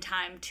space and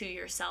time to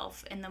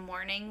yourself in the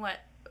morning,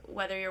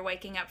 whether you're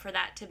waking up for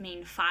that to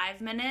mean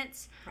 5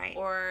 minutes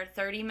or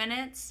 30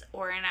 minutes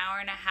or an hour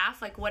and a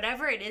half, like,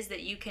 whatever it is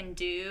that you can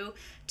do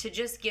to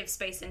just give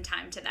space and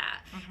time to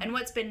that. And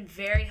what's been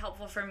very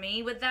helpful for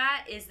me with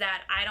that is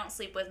that I don't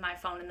sleep with my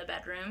phone in the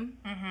bedroom.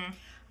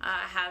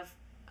 I have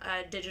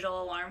a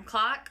digital alarm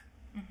clock.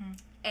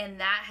 And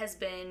that has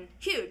been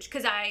huge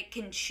because I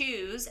can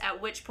choose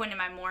at which point in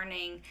my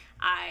morning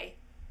I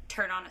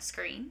turn on a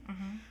screen.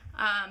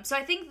 So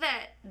I think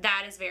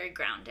that is very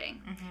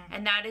grounding.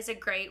 And that is a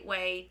great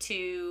way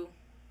to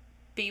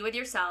be with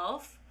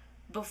yourself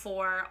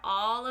before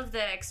all of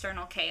the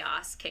external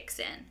chaos kicks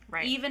in.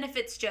 Right. Even if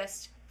it's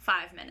just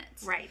 5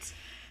 minutes. Right.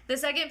 The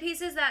second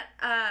piece is that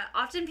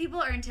often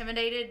people are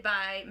intimidated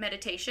by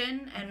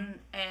meditation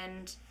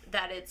and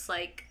that it's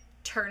like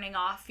turning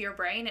off your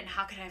brain and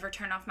how can I ever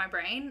turn off my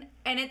brain?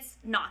 And it's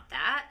not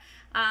that.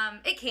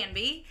 It can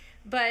be,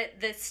 but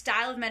the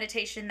style of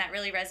meditation that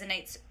really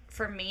resonates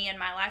for me and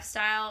my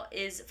lifestyle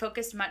is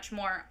focused much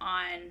more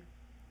on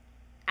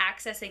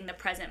accessing the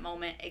present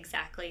moment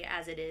exactly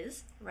as it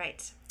is.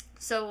 Right.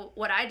 So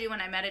what I do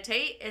when I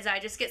meditate is I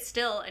just get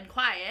still and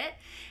quiet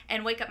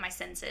and wake up my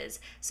senses.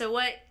 So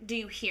what do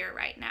you hear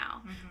right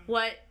now?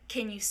 What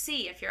can you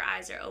see if your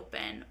eyes are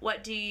open?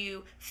 What do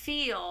you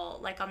feel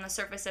like on the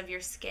surface of your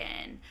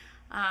skin?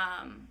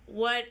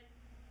 What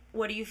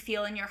do you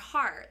feel in your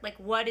heart? Like,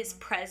 what is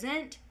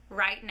present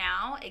right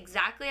now,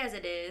 exactly as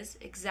it is,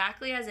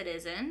 exactly as it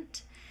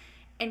isn't?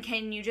 And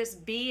can you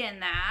just be in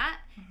that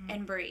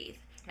and breathe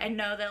and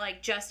know that,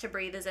 like, just to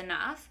breathe is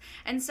enough?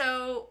 And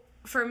so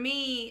for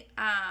me,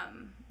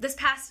 this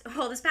past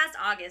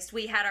August,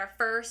 we had our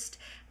first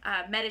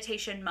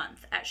meditation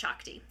month at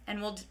Shakti,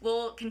 and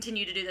we'll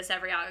continue to do this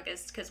every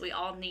August because we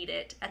all need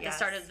it at the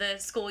start of the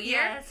school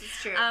year. Yes,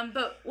 it's true.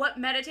 But what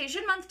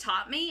meditation month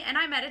taught me, and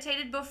I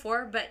meditated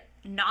before, but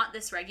not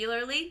this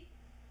regularly,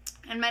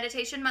 and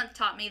meditation month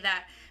taught me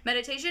that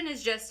meditation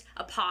is just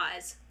a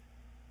pause.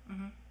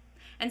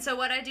 And so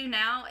what I do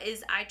now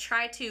is I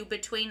try to,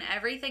 between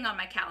everything on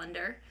my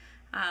calendar,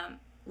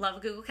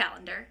 love Google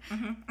Calendar,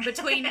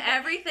 between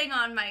everything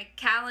on my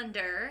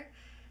calendar,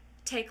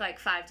 take like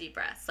 5 deep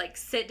breaths. Like,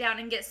 sit down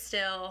and get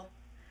still,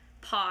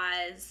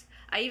 pause.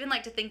 I even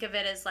like to think of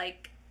it as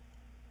like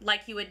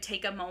you would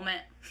take a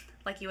moment,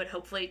 like you would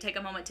hopefully take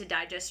a moment to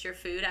digest your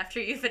food after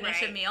you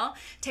finish a meal.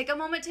 Take a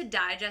moment to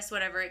digest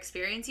whatever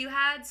experience you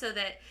had so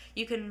that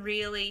you can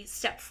really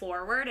step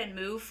forward and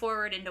move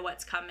forward into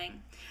what's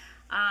coming.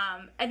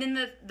 And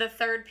then the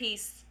third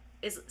piece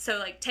is, so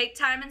like, take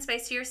time and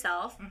space to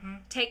yourself,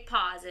 take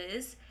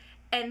pauses,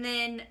 and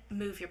then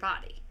move your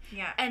body.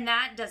 Yeah. And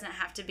that doesn't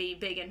have to be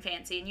big and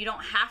fancy, and you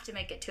don't have to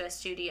make it to a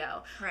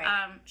studio.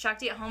 Right.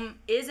 Shakti at Home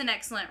is an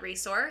excellent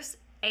resource,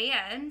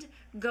 and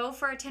go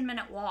for a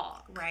 10-minute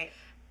walk. Right.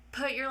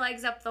 Put your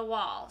legs up the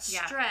wall,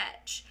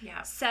 stretch,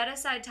 set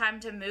aside time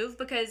to move,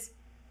 because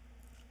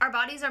our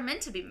bodies are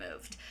meant to be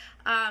moved.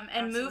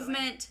 And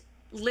movement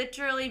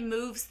literally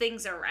moves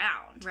things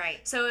around. Right.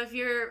 So if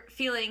you're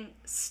feeling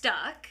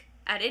stuck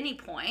at any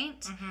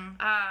point,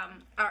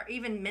 or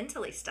even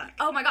mentally stuck.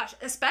 Oh my gosh,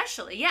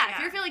 especially, if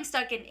you're feeling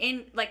stuck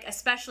in like,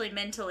 especially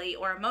mentally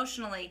or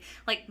emotionally,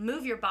 like,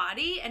 move your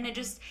body, and it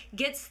just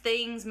gets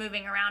things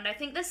moving around. I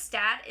think the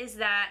stat is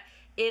that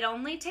it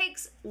only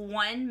takes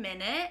 1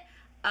 minute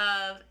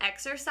of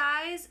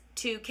exercise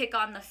to kick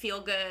on the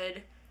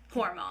feel-good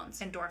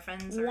hormones.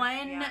 Endorphins.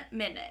 1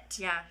 minute.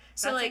 Yeah.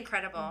 So, that's like,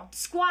 incredible.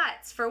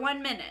 Squats for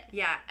 1 minute.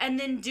 Yeah. And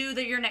then do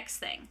your next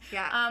thing.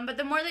 Yeah. But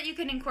the more that you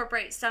can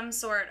incorporate some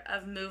sort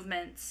of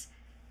movements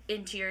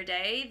into your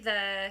day,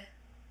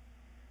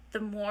 the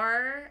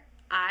more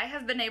I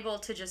have been able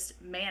to just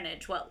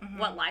manage what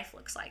life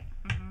looks like.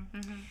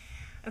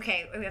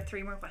 Okay, we have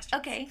 3 more questions.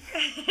 Okay.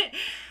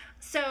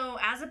 So,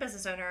 as a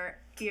business owner,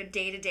 your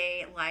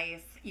day-to-day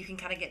life, you can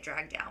kind of get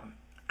dragged down.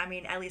 I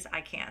mean, at least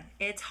I can.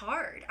 It's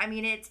hard. I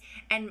mean,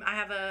 and I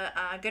have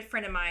a good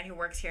friend of mine who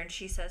works here, and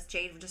she says,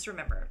 Jade, just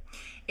remember,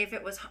 if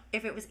it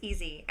was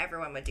easy,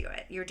 everyone would do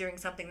it. You're doing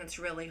something that's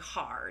really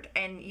hard,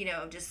 and,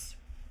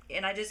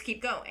 and I just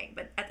keep going.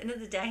 But at the end of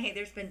the day,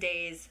 there's been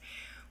days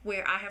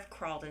where I have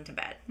crawled into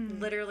bed,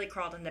 literally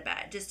crawled into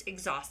bed, just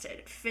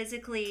exhausted,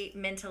 physically,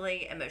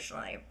 mentally,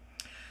 emotionally.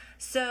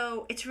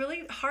 So it's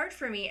really hard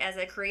for me as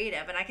a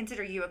creative, and I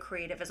consider you a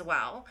creative as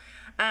well,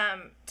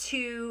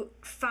 to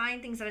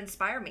find things that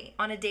inspire me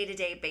on a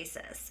day-to-day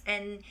basis.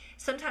 And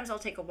sometimes I'll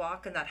take a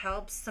walk, and that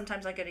helps.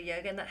 Sometimes I go to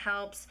yoga, and that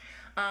helps.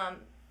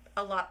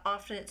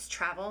 Often it's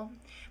travel.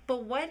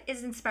 But what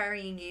is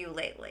inspiring you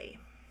lately?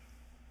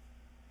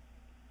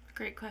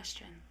 Great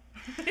question.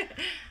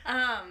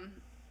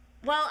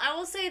 Well, I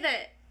will say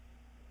that,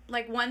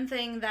 like, one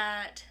thing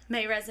that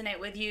may resonate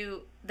with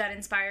you that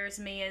inspires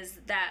me is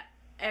that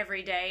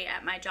every day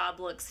at my job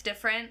looks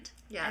different.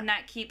 Yeah. And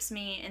that keeps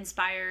me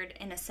inspired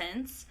in a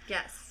sense.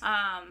 Yes.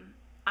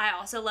 I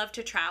also love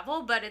to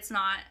travel, but it's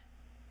not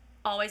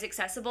always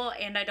accessible,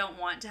 and I don't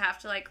want to have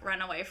to, like,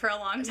 run away for a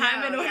long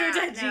time in order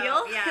to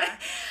deal. Yeah.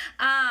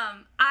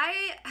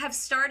 I have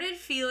started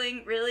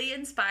feeling really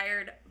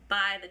inspired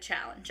by the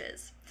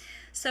challenges.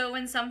 So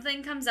when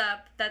something comes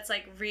up that's,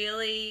 like,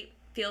 really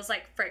feels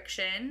like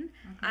friction,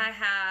 I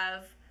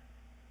have,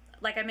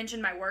 like I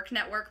mentioned my work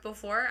network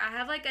before, I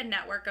have, like, a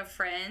network of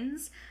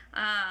friends,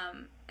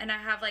 and I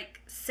have,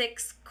 like,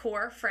 6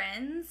 core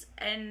friends,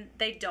 and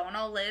they don't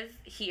all live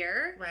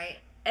here. Right.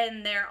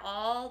 And they're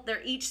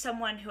each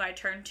someone who I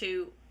turn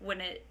to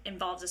when it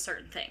involves a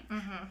certain thing.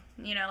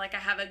 Like, I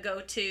have a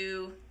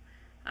go-to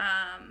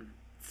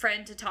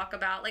friend to talk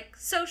about, like,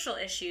 social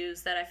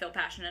issues that I feel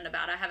passionate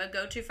about. I have a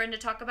go-to friend to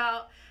talk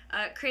about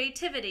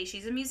creativity.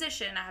 She's a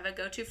musician. I have a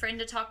go-to friend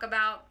to talk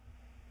about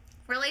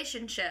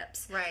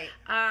relationships. Right.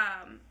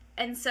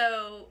 And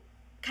so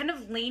kind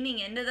of leaning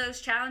into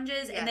those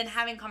challenges and then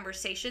having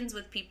conversations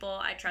with people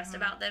I trust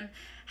about them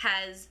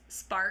has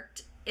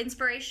sparked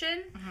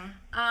inspiration.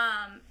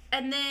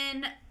 And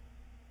then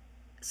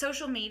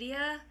social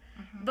media,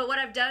 but what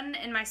I've done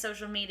in my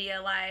social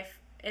media life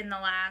in the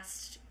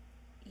last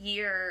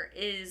year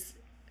is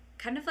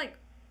kind of like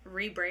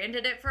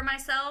rebranded it for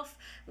myself,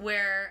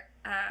 where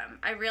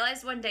I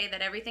realized one day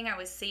that everything I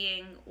was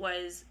seeing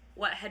was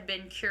what had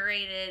been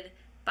curated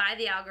by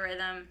the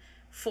algorithm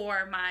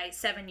for my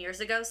 7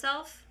 years ago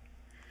self.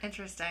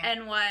 Interesting.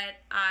 And what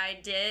I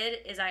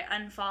did is I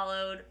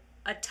unfollowed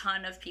a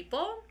ton of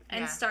people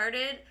and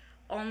started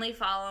only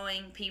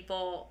following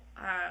people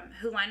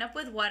who line up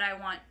with what I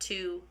want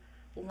to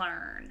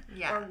learn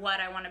or what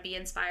I want to be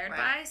inspired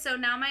by. So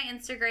now my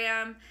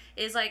Instagram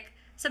is like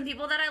some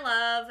people that I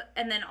love,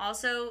 and then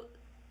also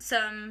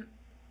some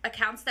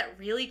accounts that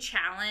really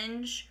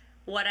challenge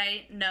what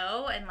I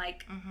know and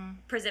like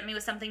present me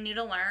with something new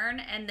to learn,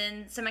 and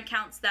then some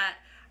accounts that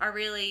are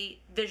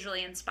really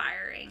visually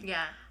inspiring.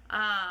 Yeah.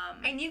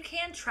 And you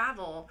can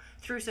travel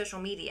through social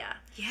media.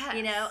 Yes.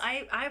 You know,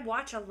 I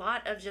watch a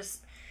lot of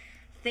just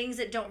things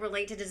that don't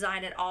relate to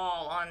design at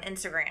all on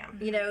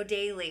Instagram, you know,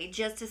 daily,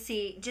 just to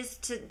see,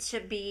 just to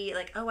be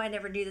like, oh, I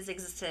never knew this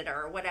existed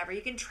or whatever.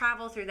 You can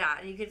travel through that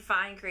and you can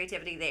find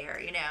creativity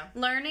there, you know.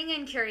 Learning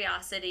and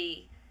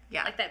curiosity,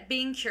 like that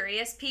being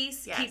curious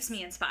piece keeps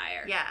me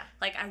inspired. Yeah.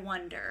 Like I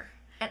wonder.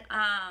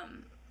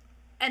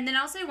 And then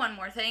I'll say one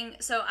more thing.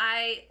 So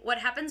what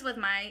happens with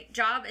my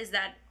job is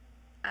that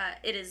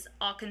it is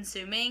all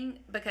consuming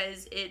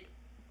because it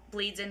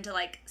bleeds into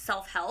like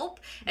self-help.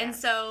 And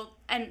so,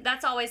 and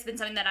that's always been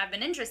something that I've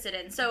been interested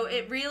in. So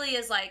it really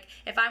is like,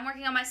 if I'm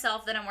working on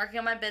myself, then I'm working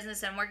on my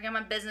business, and I'm working on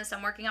my business,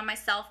 I'm working on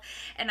myself.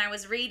 And I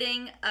was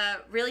reading a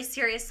really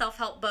serious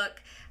self-help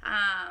book,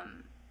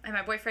 and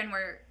my boyfriend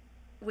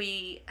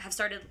we have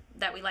started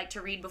that we like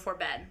to read before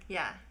bed.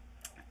 Yeah.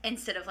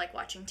 Instead of like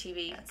watching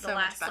TV. That's the so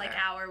last much like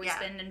better. hour we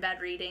spend in bed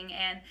reading.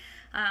 And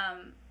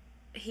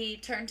he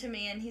turned to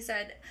me and he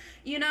said,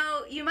 you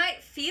know, you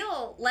might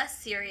feel less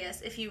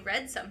serious if you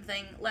read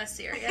something less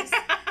serious.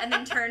 And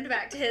then turned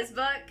back to his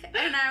book.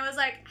 And I was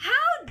like,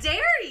 how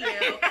dare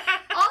you?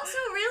 Also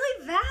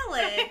really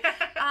valid.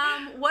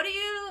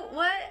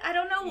 I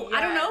don't know. Yes.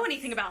 I don't know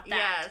anything about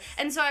that. Yes.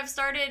 And so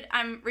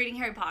I'm reading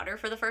Harry Potter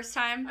for the first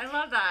time. I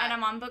love that. And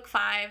I'm on book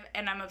 5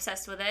 and I'm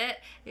obsessed with it.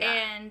 Yeah.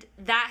 And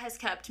that has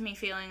kept me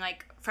feeling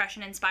like fresh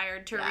and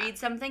inspired to read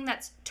something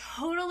that's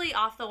totally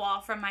off the wall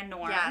from my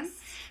norm. Yes.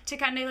 To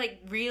kind of like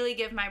really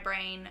give my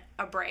brain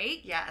a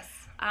break. Yes.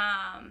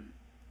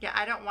 Yeah,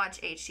 I don't watch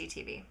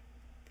HGTV.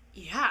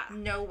 Yeah.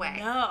 No way.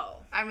 No.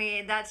 I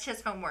mean, that's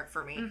just homework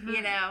for me,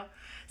 you know?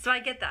 So I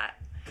get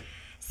that.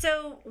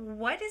 So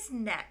what is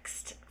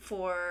next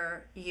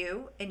for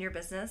you in your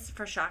business,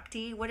 for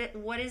Shakti?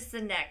 What is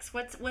the next?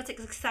 What's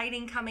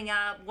exciting coming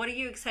up? What are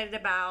you excited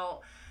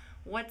about?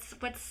 What's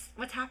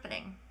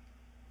happening?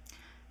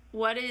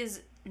 What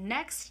is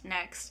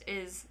next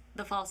is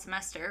the fall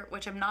semester,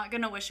 which I'm not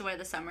going to wish away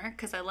the summer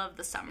because I love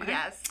the summer.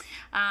 Yes.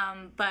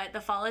 But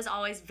the fall is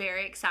always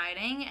very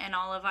exciting, and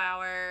all of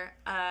our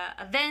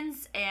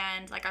events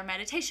and like our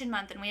meditation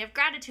month, and we have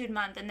gratitude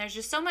month, and there's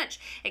just so much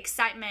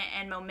excitement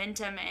and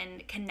momentum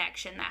and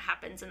connection that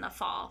happens in the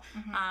fall.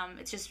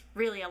 It's just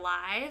really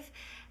alive.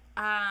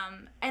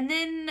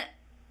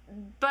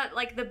 But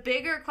like the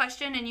bigger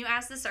question, and you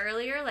asked this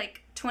earlier,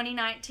 like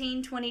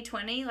 2019,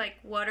 2020, like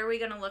what are we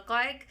going to look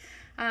like?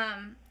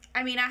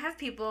 I mean, I have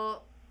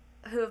people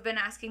who have been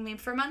asking me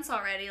for months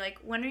already, like,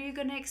 when are you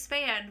going to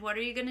expand? What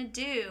are you going to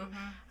do?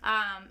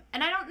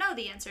 And I don't know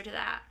the answer to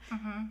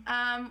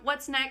that.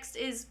 What's next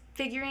is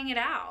figuring it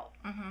out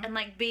and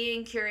like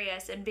being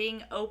curious and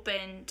being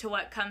open to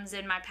what comes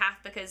in my path,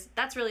 because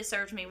that's really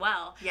served me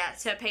well.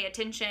 Yes. To pay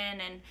attention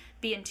and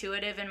be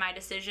intuitive in my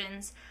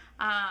decisions.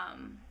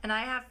 And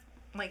I have,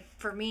 like,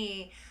 for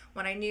me,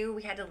 when I knew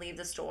we had to leave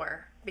the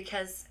store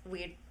because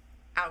we had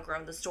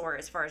outgrown the store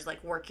as far as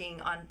like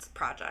working on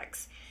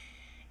projects,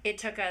 it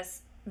took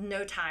us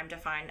no time to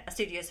find a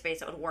studio space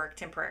that would work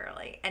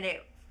temporarily. And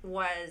it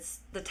was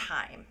the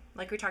time,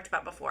 like we talked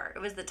about before, it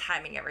was the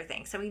timing,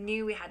 everything. So we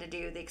knew we had to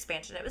do the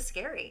expansion. It was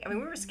scary. I mean,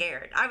 we were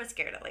scared. I was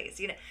scared, at least,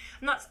 you know.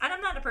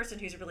 I'm not a person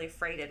who's really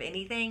afraid of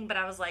anything, but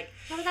I was like,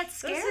 well, that's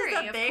scary.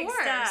 This is a big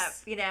course. step,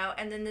 you know.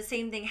 And then the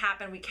same thing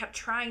happened. We kept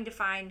trying to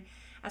find,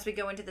 as we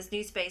go into this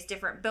new space,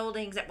 different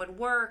buildings that would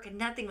work, and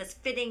nothing was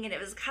fitting. And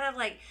it was kind of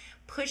like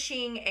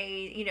pushing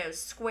a, you know,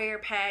 square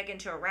peg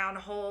into a round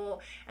hole.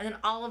 And then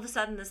all of a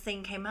sudden this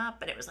thing came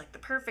up, and it was like the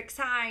perfect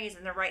size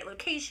and the right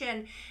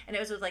location. And it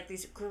was with like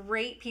these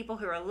great people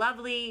who are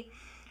lovely,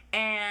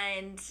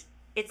 and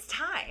it's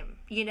time,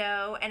 you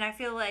know. And I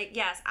feel like,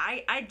 yes,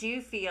 I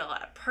do feel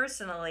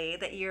personally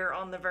that you're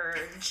on the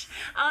verge,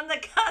 on the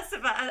cusp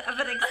of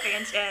an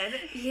expansion.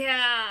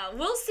 Yeah,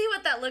 we'll see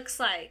what that looks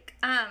like.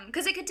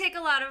 Because it could take a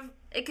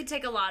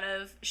lot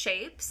of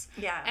shapes.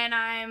 Yeah. And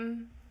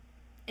I'm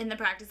in the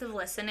practice of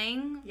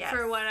listening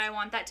for what I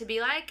want that to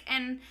be like.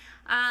 And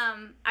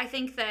I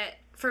think that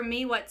for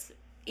me, what's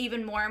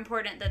even more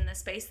important than the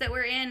space that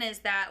we're in is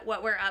that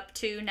what we're up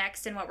to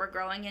next and what we're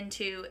growing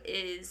into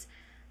is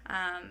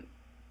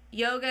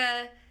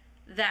yoga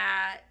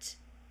that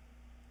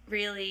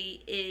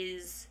really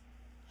is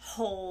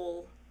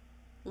whole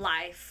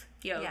life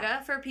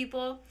yoga for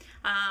people.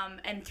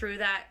 And through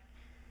that,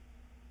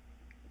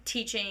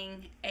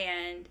 teaching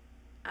and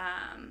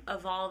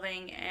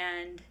evolving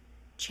and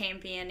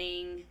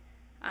championing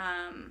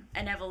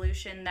an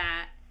evolution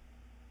that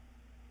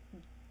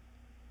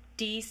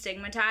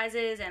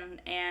destigmatizes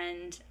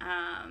and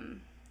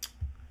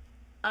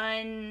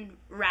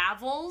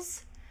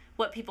unravels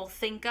what people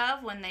think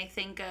of when they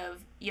think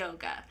of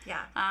yoga.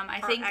 Yeah. I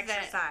or think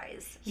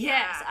exercise. That,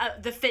 yes,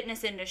 the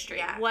fitness industry.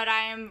 Yeah. What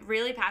I am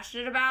really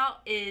passionate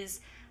about is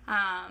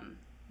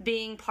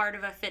being part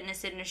of a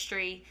fitness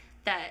industry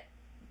that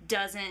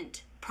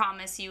doesn't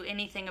promise you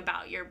anything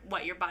about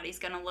what your body's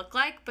going to look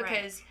like,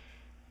 because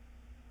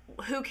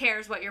who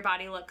cares what your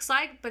body looks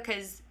like,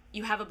 because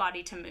you have a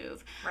body to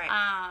move. Right.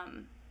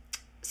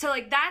 So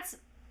like that's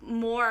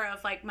more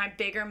of like my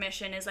bigger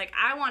mission is like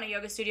I want a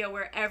yoga studio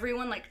where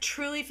everyone like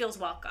truly feels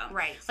welcome.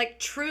 Right. Like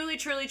truly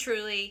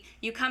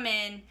you come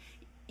in,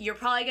 you're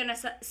probably going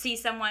to see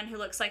someone who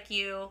looks like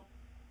you,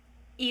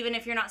 even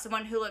if you're not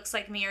someone who looks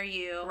like me or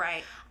you.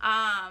 Right.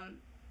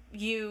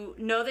 You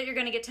know that you're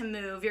going to get to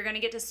move, you're going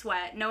to get to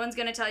sweat, no one's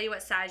going to tell you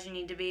what size you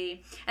need to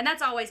be. And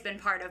that's always been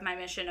part of my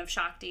mission of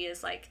Shakti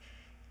is like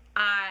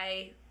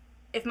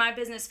if my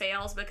business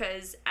fails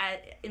because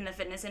in the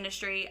fitness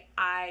industry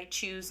I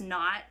choose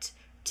not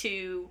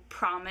to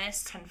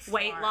promise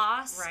weight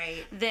loss,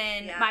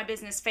 then my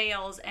business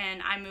fails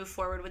and I move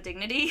forward with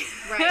dignity.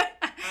 Right.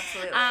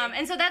 Absolutely.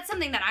 And so that's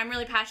something that I'm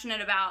really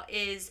passionate about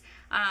is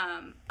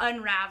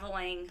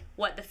unraveling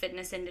what the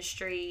fitness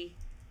industry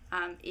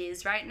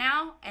is right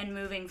now and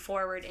moving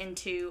forward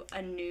into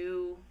a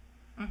new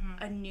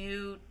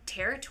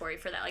territory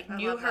for that, like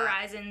new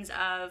horizons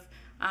of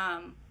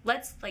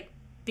let's like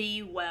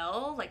be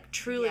well, like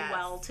truly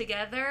well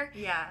together.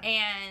 Yeah.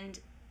 And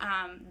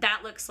that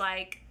looks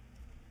like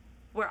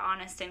we're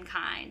honest and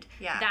kind.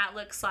 Yeah. That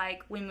looks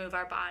like we move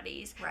our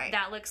bodies. Right.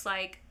 That looks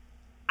like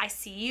I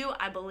see you,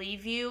 I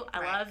believe you,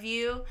 I love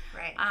you.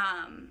 Right.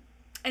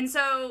 And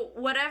so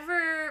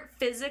whatever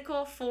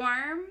physical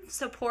form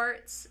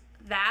supports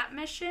that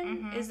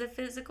mission is the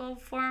physical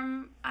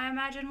form I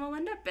imagine we'll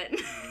end up in.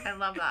 I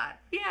love that.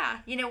 Yeah.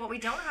 You know, what we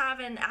don't have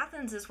in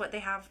Athens is what they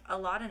have a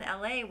lot in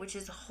LA, which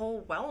is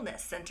whole wellness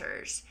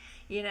centers,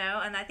 you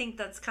know, and I think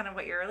that's kind of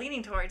what you're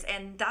leaning towards.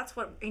 And that's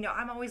what, you know,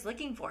 I'm always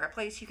looking for, a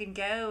place you can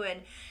go and,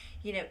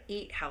 you know,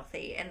 eat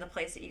healthy, and the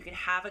place that you can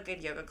have a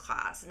good yoga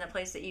class, and a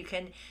place that you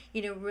can,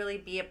 you know, really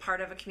be a part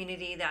of a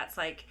community that's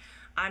like,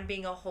 I'm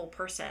being a whole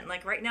person.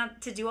 Like right now,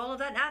 to do all of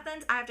that in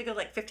Athens, I have to go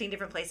like 15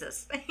 different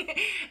places.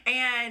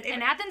 and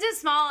Athens is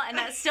small, and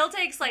that still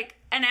takes like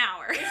an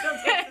hour. It still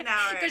takes an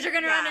hour. Because you're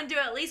going to run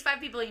into at least 5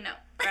 people you know.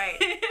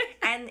 Right.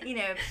 And, you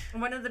know,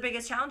 one of the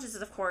biggest challenges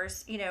is, of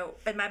course, you know,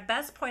 at my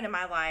best point in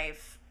my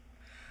life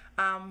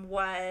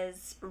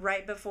was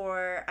right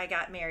before I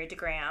got married to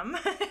Graham.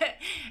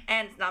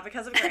 And it's not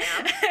because of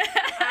Graham.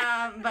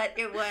 But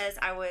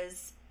I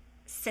was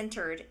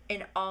centered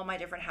in all my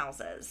different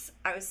houses.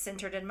 I was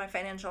centered in my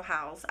financial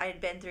house. I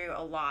had been through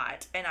a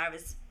lot,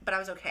 but I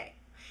was okay.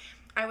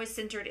 I was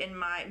centered in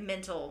my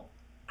mental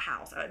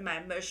house,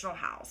 my emotional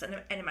house, and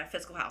in my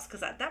physical house,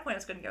 because at that point I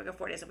was going to go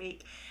 4 days a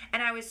week,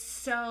 and I was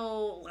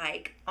so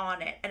like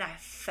on it, and I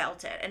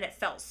felt it, and it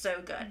felt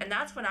so good. And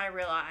that's when I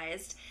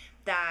realized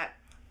that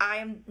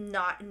I'm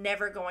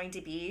never going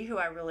to be who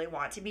I really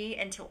want to be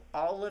until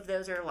all of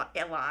those are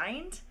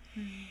aligned.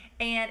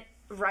 And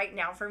right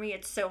now for me,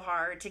 it's so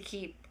hard to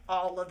keep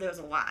all of those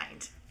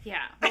aligned.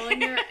 Yeah. Well,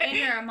 and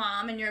you're a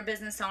mom, and you're a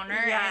business owner,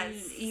 and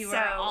you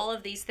are all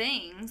of these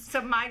things.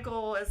 So my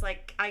goal is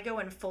like, I go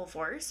in full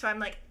force. So I'm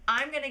like,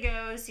 I'm going to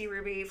go see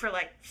Ruby for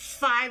like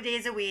 5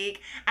 days a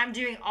week. I'm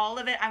doing all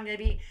of it. I'm going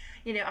to be,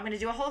 you know, I'm going to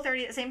do a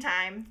Whole30 at the same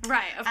time.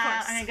 Right, of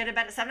course. I'm going to go to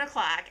bed at 7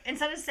 o'clock.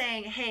 Instead of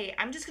saying, hey,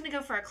 I'm just going to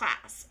go for a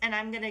class and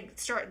I'm going to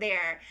start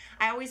there,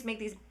 I always make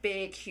these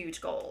big,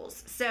 huge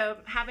goals. So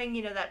having,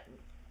 you know, that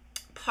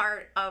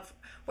part of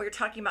what you're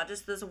talking about,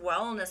 just this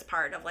wellness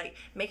part of like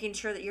making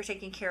sure that you're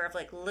taking care of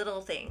like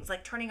little things,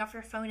 like turning off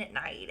your phone at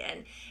night,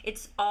 and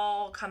it's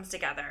all comes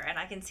together, and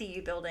I can see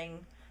you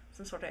building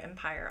some sort of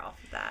empire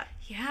off of that.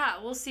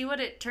 Yeah, we'll see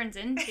what it turns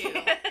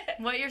into.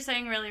 What you're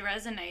saying really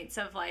resonates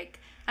of like,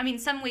 I mean,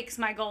 some weeks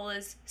my goal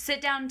is sit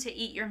down to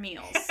eat your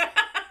meals.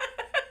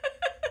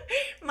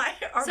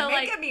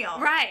 Make a meal.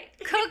 Right.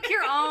 Cook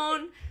your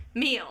own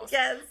meals.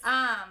 Yes.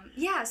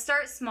 Yeah,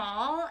 start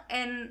small,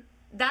 and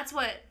that's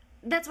what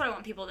I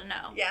want people to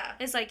know. Yeah.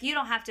 It's like, you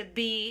don't have to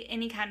be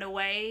any kind of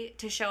way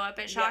to show up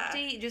at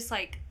Shakti. Just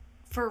like,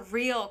 for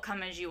real,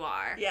 come as you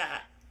are. Yeah.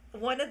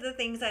 One of the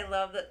things I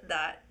love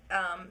that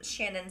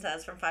Shannon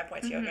says from 5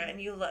 Points Yoga,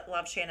 and you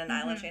love Shannon,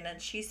 I love Shannon,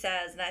 she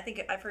says, and I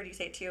think I've heard you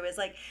say it too, is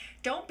like,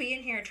 don't be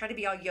in here and try to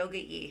be all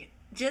yoga-y.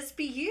 Just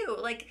be you.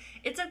 Like,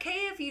 it's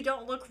okay if you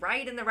don't look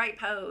right in the right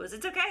pose.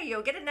 It's okay.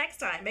 You'll get it next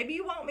time. Maybe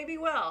you won't, maybe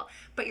you will.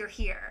 But you're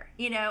here,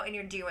 you know, and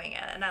you're doing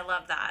it. And I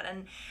love that.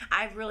 And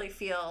I really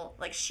feel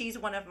like she's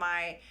one of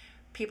my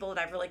people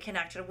that I've really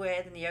connected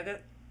with in the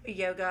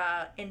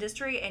yoga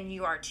industry, and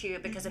you are too,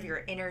 because of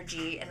your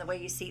energy and the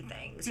way you see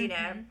things, you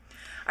know.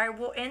 All right,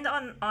 we'll end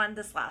on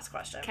this last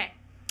question. Okay.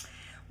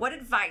 What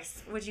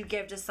advice would you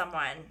give to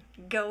someone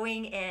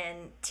going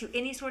into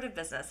any sort of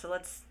business? So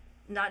let's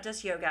not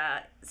just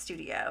yoga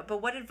studio,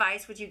 but what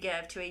advice would you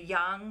give to a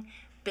young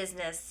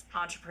business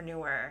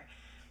entrepreneur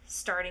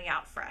starting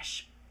out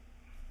fresh?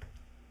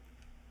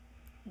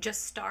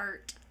 Just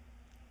start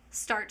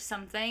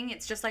something.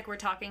 It's just like we're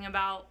talking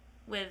about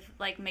with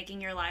like making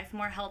your life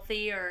more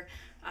healthy or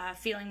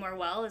feeling more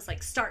well, is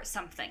like start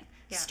something.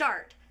 Yeah.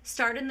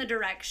 Start in the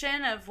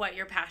direction of what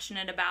you're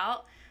passionate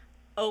about.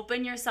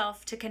 Open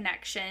yourself to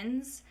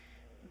connections.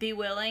 Be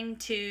willing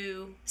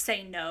to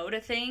say no to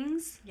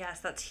things. Yes,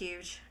 that's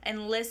huge.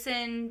 And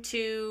listen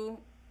to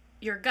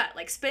your gut.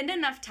 Like, spend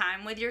enough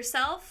time with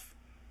yourself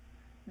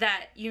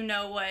that you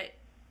know what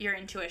your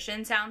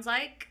intuition sounds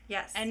like.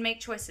 Yes. And make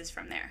choices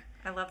from there.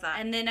 I love that.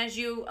 And then as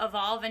you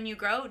evolve and you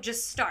grow,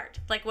 just start.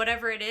 Like,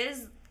 whatever it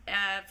is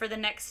for the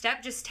next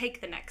step, just take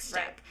the next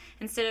step. Right.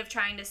 Instead of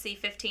trying to see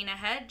 15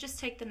 ahead, just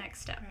take the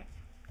next step. Right.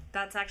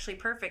 That's actually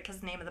perfect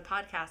because the name of the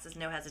podcast is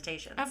No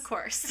Hesitations. Of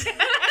course.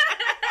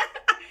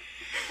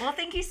 Well,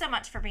 thank you so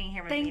much for being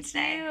here with me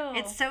today. Thank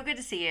you. It's so good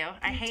to see you.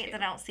 I hate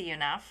that I don't see you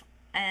enough.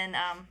 And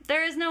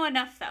there is no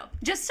enough, though.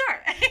 Just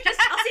start. I'll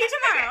see you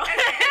tomorrow.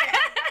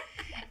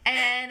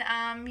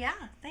 And yeah,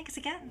 thanks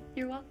again.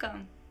 You're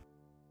welcome.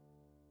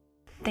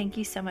 Thank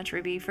you so much,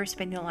 Ruby, for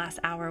spending the last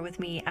hour with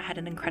me. I had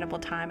an incredible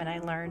time and I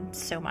learned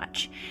so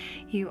much.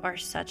 You are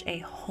such a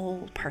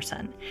whole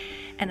person,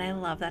 and I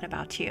love that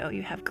about you.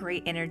 You have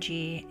great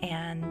energy,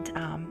 and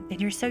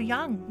you're so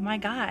young. My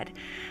God,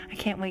 I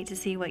can't wait to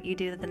see what you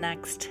do the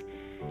next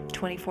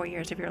 24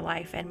 years of your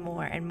life and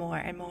more and more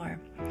and more.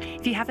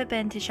 If you haven't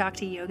been to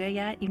Shakti Yoga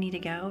yet, you need to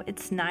go.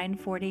 It's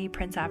 940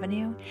 Prince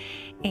Avenue,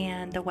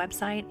 and the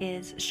website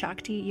is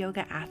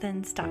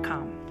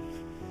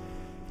shaktiyogaathens.com.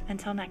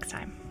 Until next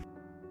time.